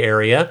Francisco Bay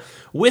Area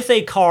with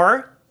a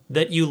car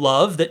that you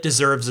love that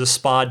deserves a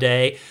spa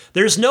day,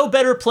 there's no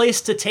better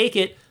place to take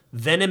it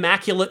than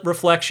Immaculate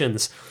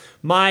Reflections.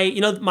 My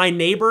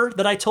neighbor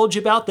that I told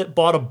you about that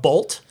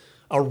bought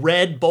a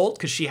red bolt,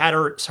 because she had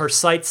her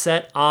sights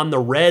set on the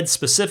red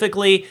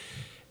specifically,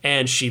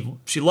 and she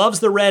loves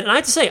the red. And I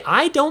have to say,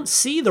 I don't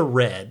see the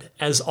red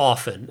as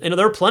often.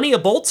 There are plenty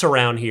of bolts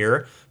around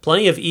here,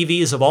 plenty of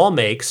EVs of all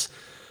makes,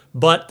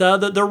 but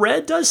the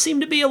red does seem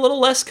to be a little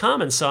less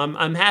common. So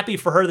I'm happy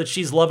for her that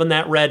she's loving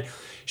that red.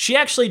 She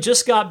actually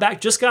just got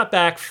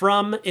back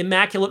from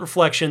Immaculate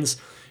Reflections.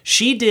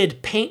 She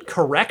did paint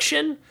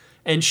correction,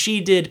 and she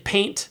did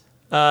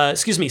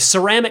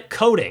ceramic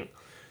coating.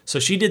 So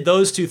she did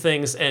those two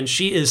things, and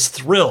she is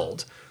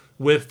thrilled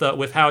with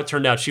how it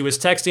turned out. She was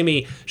texting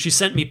me. She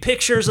sent me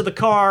pictures of the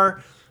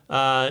car.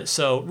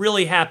 So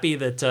really happy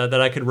that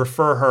I could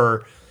refer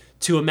her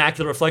to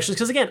Immaculate Reflections,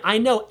 because again, I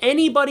know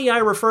anybody I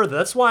refer to.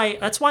 That's why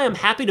I'm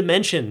happy to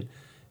mention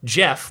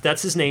Jeff.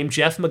 That's his name,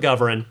 Jeff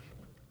McGovern.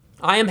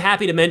 I am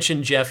happy to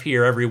mention Jeff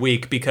here every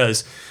week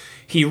because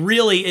he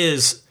really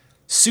is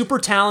super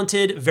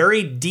talented,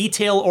 very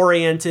detail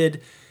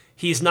oriented.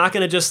 He's not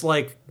going to just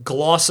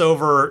gloss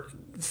over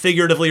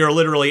figuratively or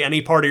literally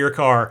any part of your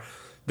car.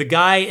 The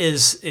guy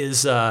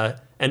is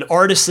an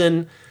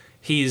artisan.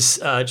 He's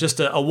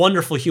just a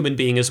wonderful human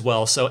being as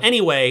well. So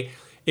anyway,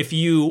 if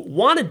you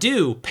want to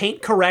do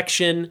paint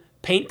correction,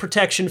 paint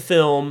protection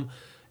film,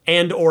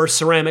 and or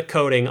ceramic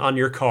coating on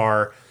your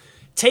car,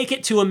 take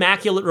it to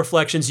Immaculate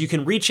Reflections. You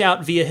can reach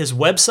out via his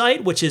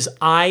website, which is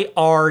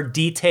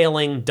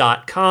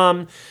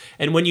irdetailing.com.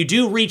 And when you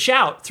do reach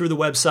out through the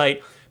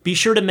website, be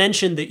sure to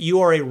mention that you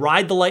are a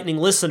Ride the Lightning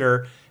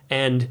listener,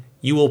 and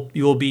you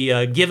will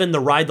be given the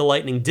Ride the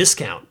Lightning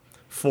discount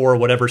for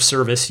whatever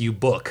service you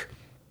book.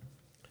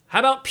 How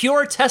about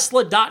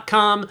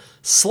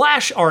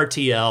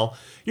puretesla.com/RTL,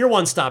 your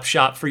one-stop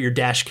shop for your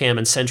dash cam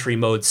and Sentry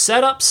mode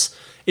setups.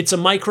 It's a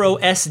micro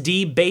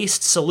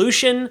SD-based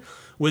solution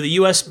with a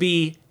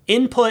USB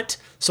input,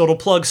 so it'll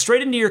plug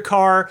straight into your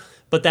car,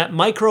 but that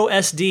micro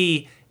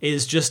SD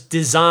is just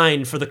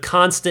designed for the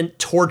constant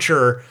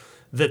torture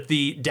that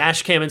the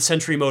dash cam and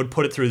Sentry mode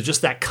put it through,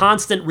 just that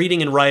constant reading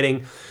and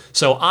writing.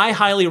 So I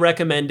highly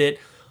recommend it.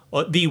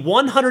 The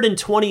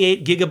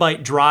 128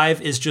 gigabyte drive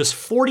is just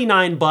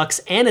 $49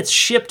 and it's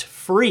shipped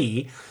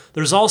free.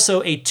 There's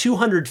also a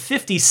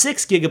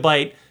 256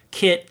 gigabyte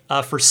kit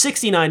for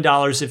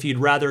 $69 if you'd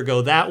rather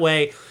go that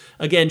way.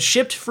 Again,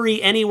 shipped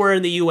free anywhere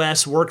in the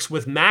US, works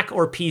with Mac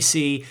or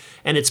PC,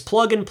 and it's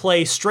plug and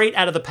play straight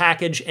out of the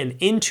package and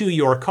into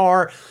your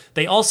car.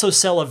 They also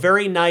sell a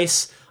very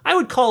nice, I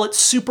would call it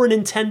Super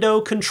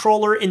Nintendo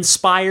controller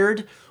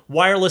inspired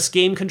wireless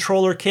game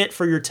controller kit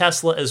for your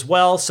Tesla as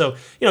well. So,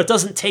 it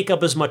doesn't take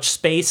up as much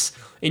space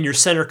in your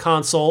center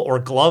console or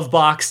glove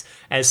box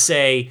as,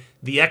 say,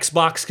 the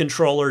Xbox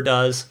controller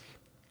does.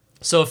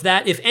 So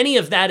if any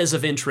of that is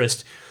of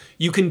interest,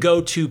 you can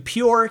go to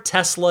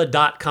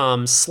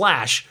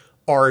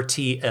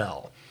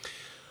puretesla.com/RTL.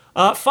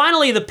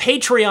 Finally, the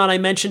Patreon, I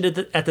mentioned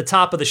it at the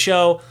top of the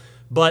show,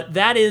 but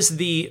that is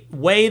the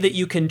way that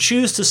you can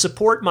choose to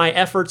support my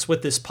efforts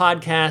with this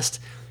podcast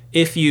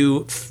if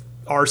you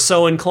are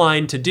so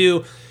inclined to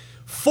do.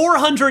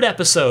 400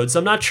 episodes.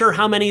 I'm not sure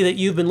how many that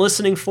you've been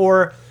listening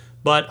for,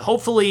 but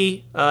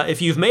hopefully,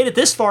 if you've made it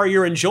this far,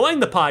 you're enjoying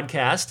the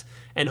podcast,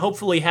 and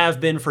hopefully have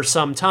been for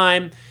some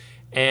time.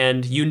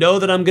 And you know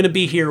that I'm going to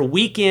be here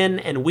week in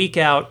and week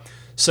out.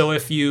 So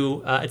if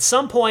you, at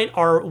some point,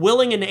 are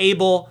willing and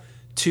able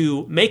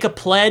to make a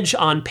pledge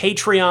on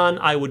Patreon,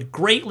 I would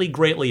greatly,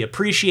 greatly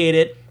appreciate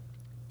it.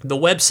 The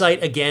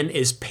website, again,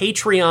 is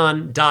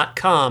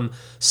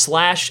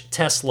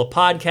patreon.com/Tesla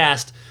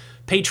Podcast.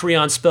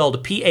 Patreon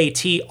spelled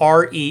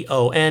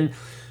Patreon.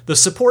 The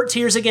support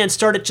tiers, again,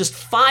 start at just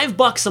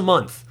 $5 a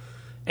month.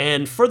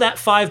 And for that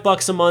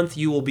 $5 a month,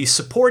 you will be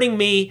supporting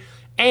me.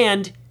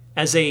 And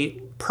as a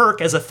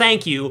perk, as a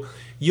thank you,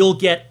 you'll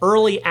get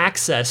early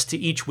access to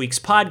each week's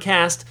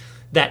podcast.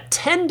 That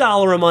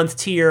 $10 a month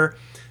tier,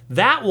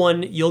 that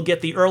one, you'll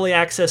get the early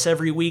access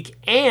every week,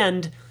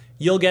 and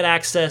you'll get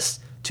access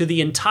to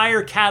the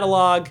entire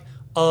catalog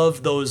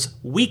of those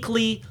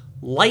weekly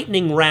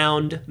lightning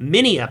round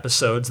mini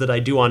episodes that I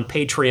do on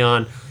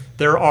Patreon.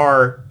 There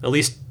are, at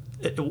least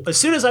as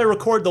soon as I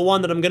record the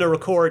one that I'm going to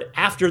record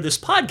after this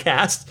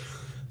podcast,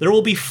 there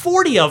will be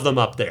 40 of them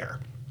up there.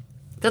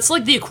 That's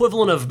like the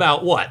equivalent of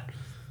about, what,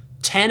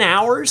 10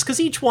 hours? Because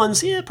each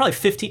one's, probably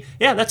 15.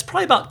 Yeah, that's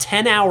probably about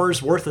 10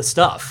 hours worth of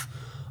stuff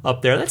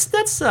up there.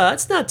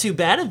 That's not too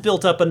bad. I've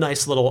built up a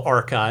nice little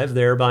archive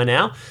there by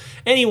now.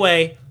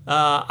 Anyway,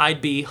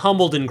 I'd be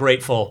humbled and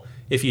grateful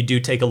if you do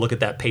take a look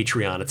at that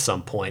Patreon at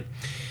some point.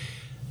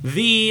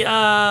 The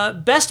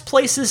best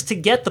places to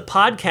get the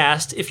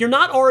podcast, if you're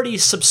not already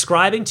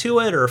subscribing to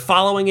it or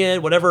following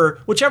it,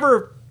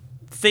 whichever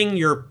thing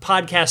your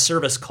podcast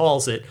service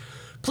calls it,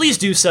 please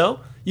do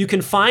so. You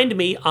can find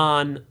me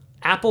on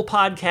Apple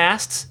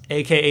Podcasts,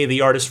 aka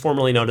the artist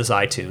formerly known as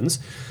iTunes,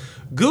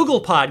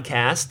 Google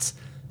Podcasts,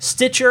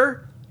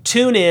 Stitcher,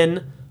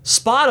 TuneIn,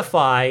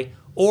 Spotify,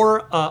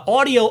 or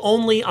audio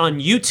only on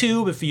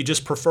YouTube if you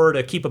just prefer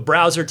to keep a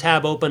browser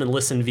tab open and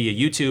listen via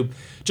YouTube.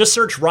 Just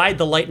search Ride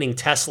the Lightning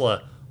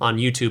Tesla on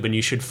YouTube and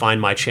you should find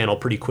my channel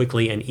pretty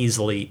quickly and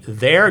easily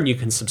there, and you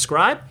can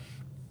subscribe.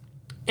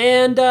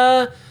 And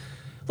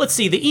let's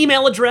see, the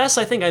email address,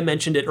 I think I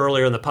mentioned it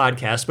earlier in the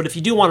podcast, but if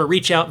you do want to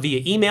reach out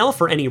via email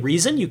for any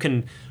reason, you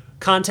can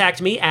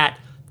contact me at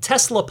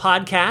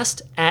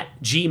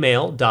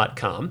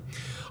teslapodcast@gmail.com.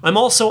 I'm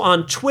also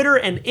on Twitter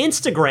and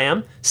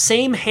Instagram,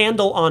 same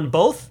handle on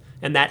both,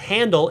 and that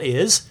handle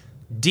is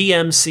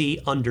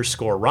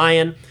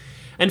DMC_Ryan.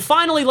 And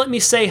finally, let me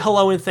say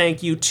hello and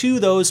thank you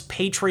to those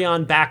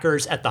Patreon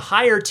backers at the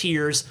higher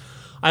tiers.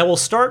 I will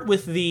start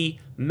with the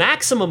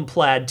maximum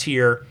plaid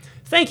tier.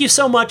 Thank you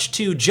so much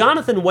to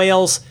Jonathan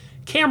Wales,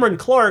 Cameron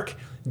Clark,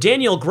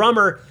 Daniel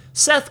Grummer,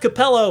 Seth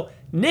Capello,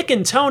 Nick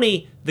and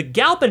Tony, the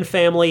Galpin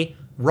family,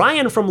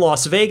 Ryan from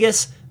Las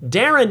Vegas,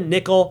 Darren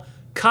Nickel,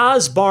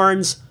 Kaz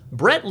Barnes,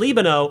 Brett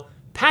Libano,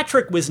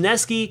 Patrick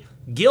Wisniewski,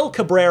 Gil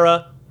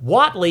Cabrera,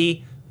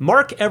 Watley,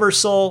 Mark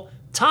Eversole,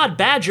 Todd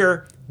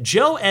Badger,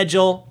 Joe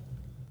Edgel,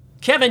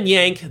 Kevin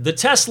Yank, the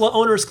Tesla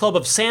Owners Club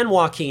of San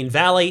Joaquin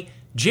Valley,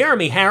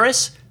 Jeremy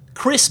Harris,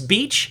 Chris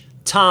Beach,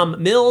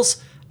 Tom Mills,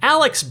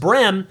 Alex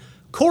Brem,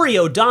 Corey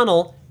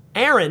O'Donnell,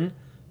 Aaron,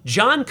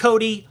 John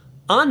Cody,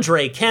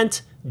 Andre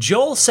Kent,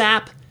 Joel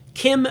Sapp,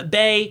 Kim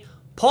Bay,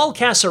 Paul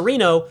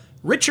Casarino,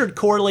 Richard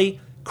Corley,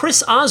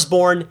 Chris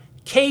Osborne,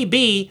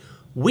 KB,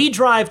 We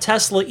Drive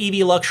Tesla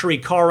EV Luxury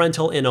Car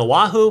Rental in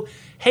Oahu,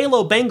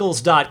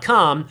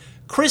 HaloBengals.com,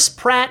 Chris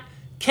Pratt,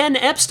 Ken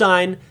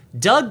Epstein,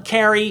 Doug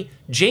Carey,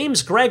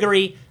 James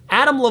Gregory,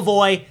 Adam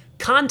Lavoie,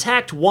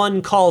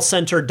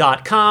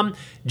 ContactOneCallCenter.com,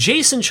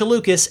 Jason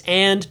Chalukas,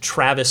 and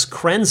Travis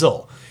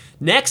Krenzel.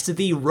 Next,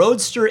 the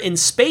Roadster in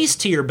Space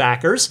tier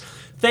backers.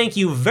 Thank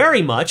you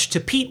very much to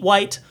Pete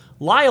White,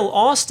 Lyle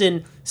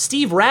Austin,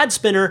 Steve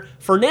Radspinner,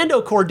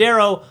 Fernando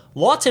Cordero,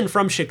 Lawton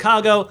from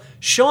Chicago,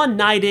 Sean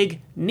Neidig,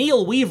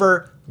 Neil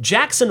Weaver,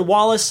 Jackson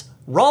Wallace,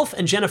 Rolf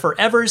and Jennifer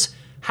Evers,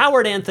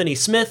 Howard Anthony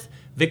Smith,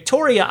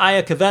 Victoria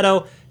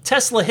Iacovetto,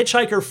 Tesla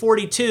Hitchhiker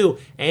 42,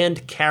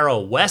 and Kara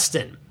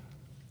Weston.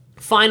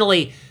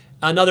 Finally,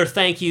 another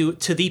thank you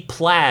to the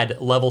Plaid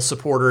level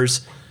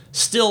supporters,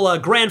 still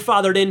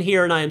grandfathered in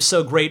here, and I am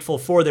so grateful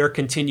for their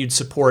continued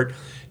support.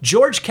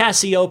 George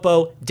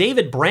Cassiopo,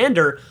 David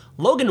Brander,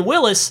 Logan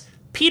Willis,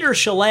 Peter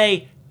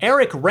Chalet,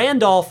 Eric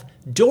Randolph,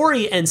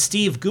 Dory and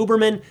Steve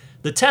Guberman,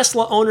 the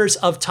Tesla Owners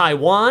of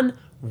Taiwan,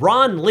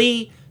 Ron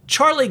Lee,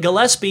 Charlie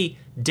Gillespie,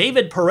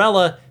 David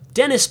Perella,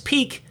 Dennis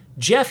Peak,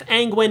 Jeff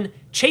Angwin,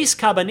 Chase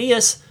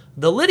Cabanillas,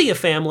 the Lydia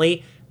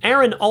family,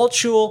 Aaron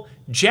Altschul,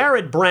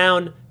 Jared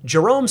Brown,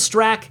 Jerome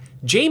Strack,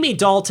 Jamie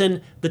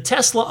Dalton, the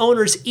Tesla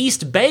Owners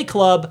East Bay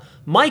Club,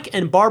 Mike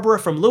and Barbara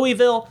from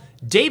Louisville,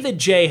 David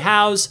J.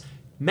 Howes,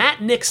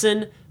 Matt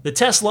Nixon, the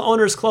Tesla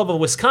Owners Club of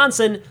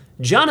Wisconsin,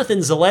 Jonathan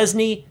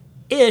Zalesny,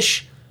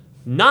 Ish,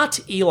 Not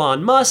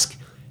Elon Musk,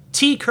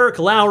 T. Kirk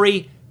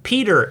Lowry,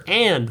 Peter,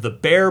 and the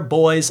Bear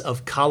Boys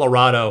of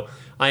Colorado.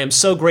 I am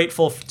so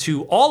grateful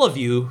to all of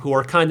you who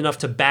are kind enough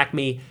to back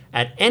me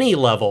at any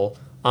level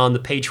on the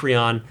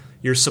Patreon.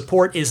 Your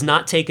support is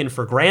not taken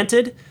for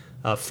granted.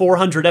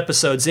 400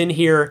 episodes in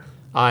here,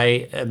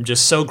 I am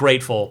just so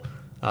grateful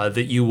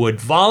that you would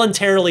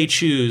voluntarily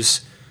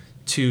choose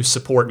to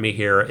support me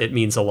here. It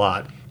means a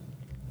lot.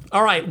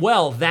 All right,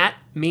 well, that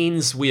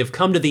means we have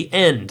come to the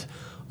end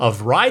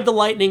of Ride the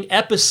Lightning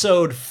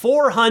episode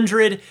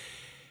 400.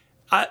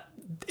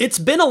 It's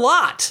been a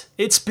lot.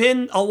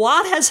 A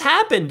lot has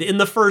happened in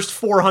the first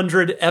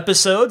 400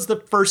 episodes,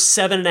 the first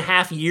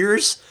 7.5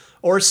 years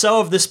or so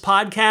of this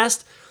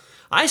podcast.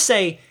 I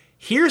say,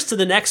 here's to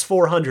the next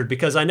 400,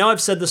 because I know I've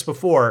said this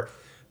before,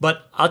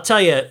 but I'll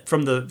tell you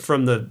from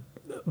the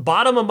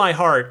bottom of my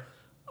heart,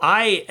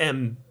 I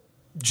am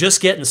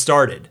just getting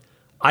started.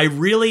 I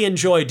really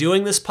enjoy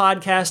doing this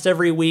podcast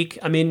every week.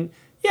 I mean,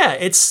 yeah,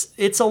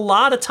 it's a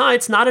lot of time.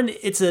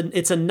 It's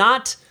a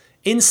not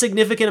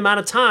insignificant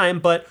amount of time,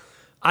 but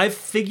I've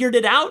figured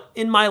it out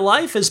in my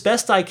life as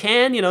best I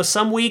can. You know,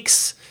 some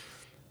weeks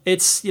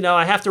it's,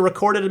 I have to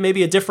record it at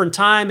maybe a different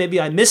time.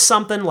 Maybe I miss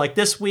something like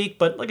this week,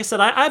 but like I said,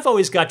 I've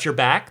always got your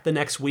back the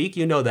next week.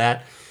 You know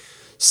that.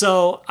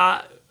 So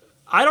I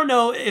don't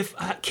know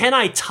can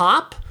I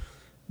top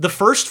the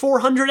first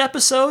 400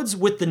 episodes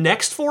with the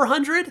next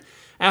 400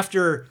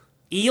 after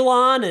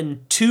Elon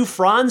and 2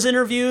 Franz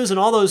interviews and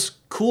all those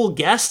cool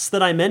guests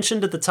that I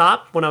mentioned at the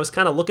top when I was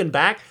kind of looking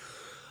back.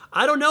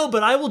 I don't know,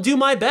 but I will do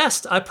my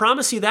best. I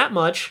promise you that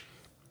much.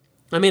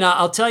 I mean,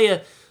 I'll tell you,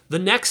 the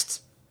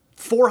next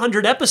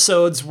 400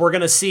 episodes, we're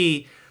going to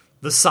see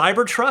the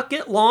Cybertruck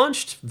get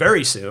launched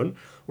very soon.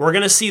 We're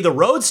going to see the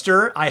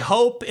Roadster, I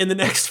hope, in the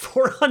next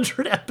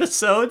 400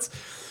 episodes.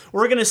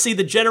 We're going to see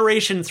the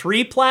Generation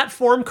 3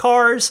 platform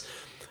cars.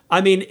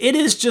 I mean, it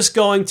is just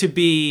going to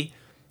be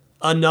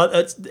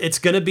it's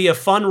going to be a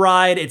fun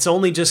ride. It's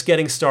only just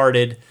getting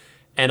started,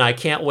 and I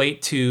can't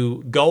wait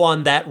to go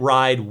on that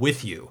ride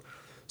with you.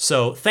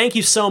 So thank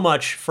you so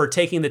much for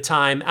taking the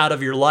time out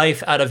of your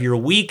life, out of your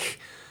week.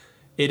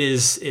 It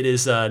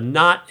is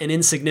not an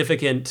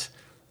insignificant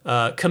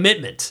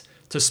commitment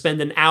to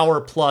spend an hour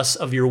plus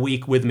of your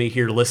week with me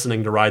here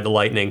listening to Ride the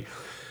Lightning.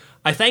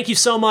 I thank you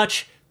so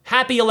much.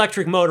 Happy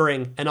electric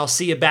motoring, and I'll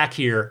see you back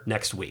here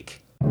next week.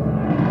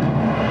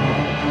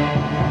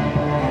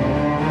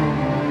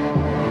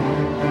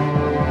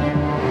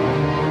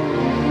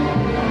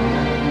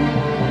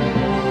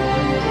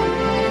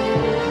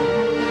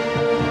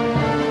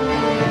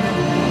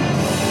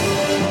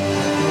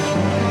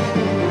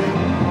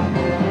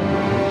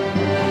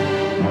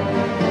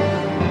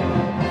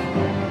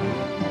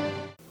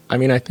 I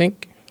mean, I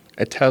think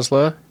a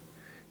Tesla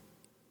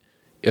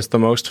is the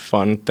most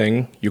fun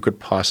thing you could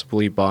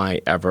possibly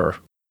buy ever.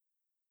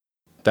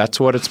 That's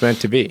what it's meant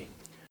to be.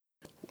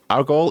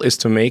 Our goal is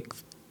to make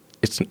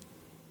it's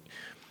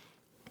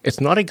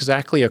not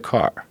exactly a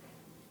car.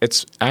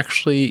 It's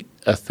actually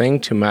a thing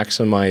to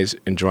maximize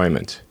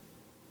enjoyment.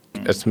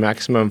 It's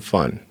maximum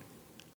fun.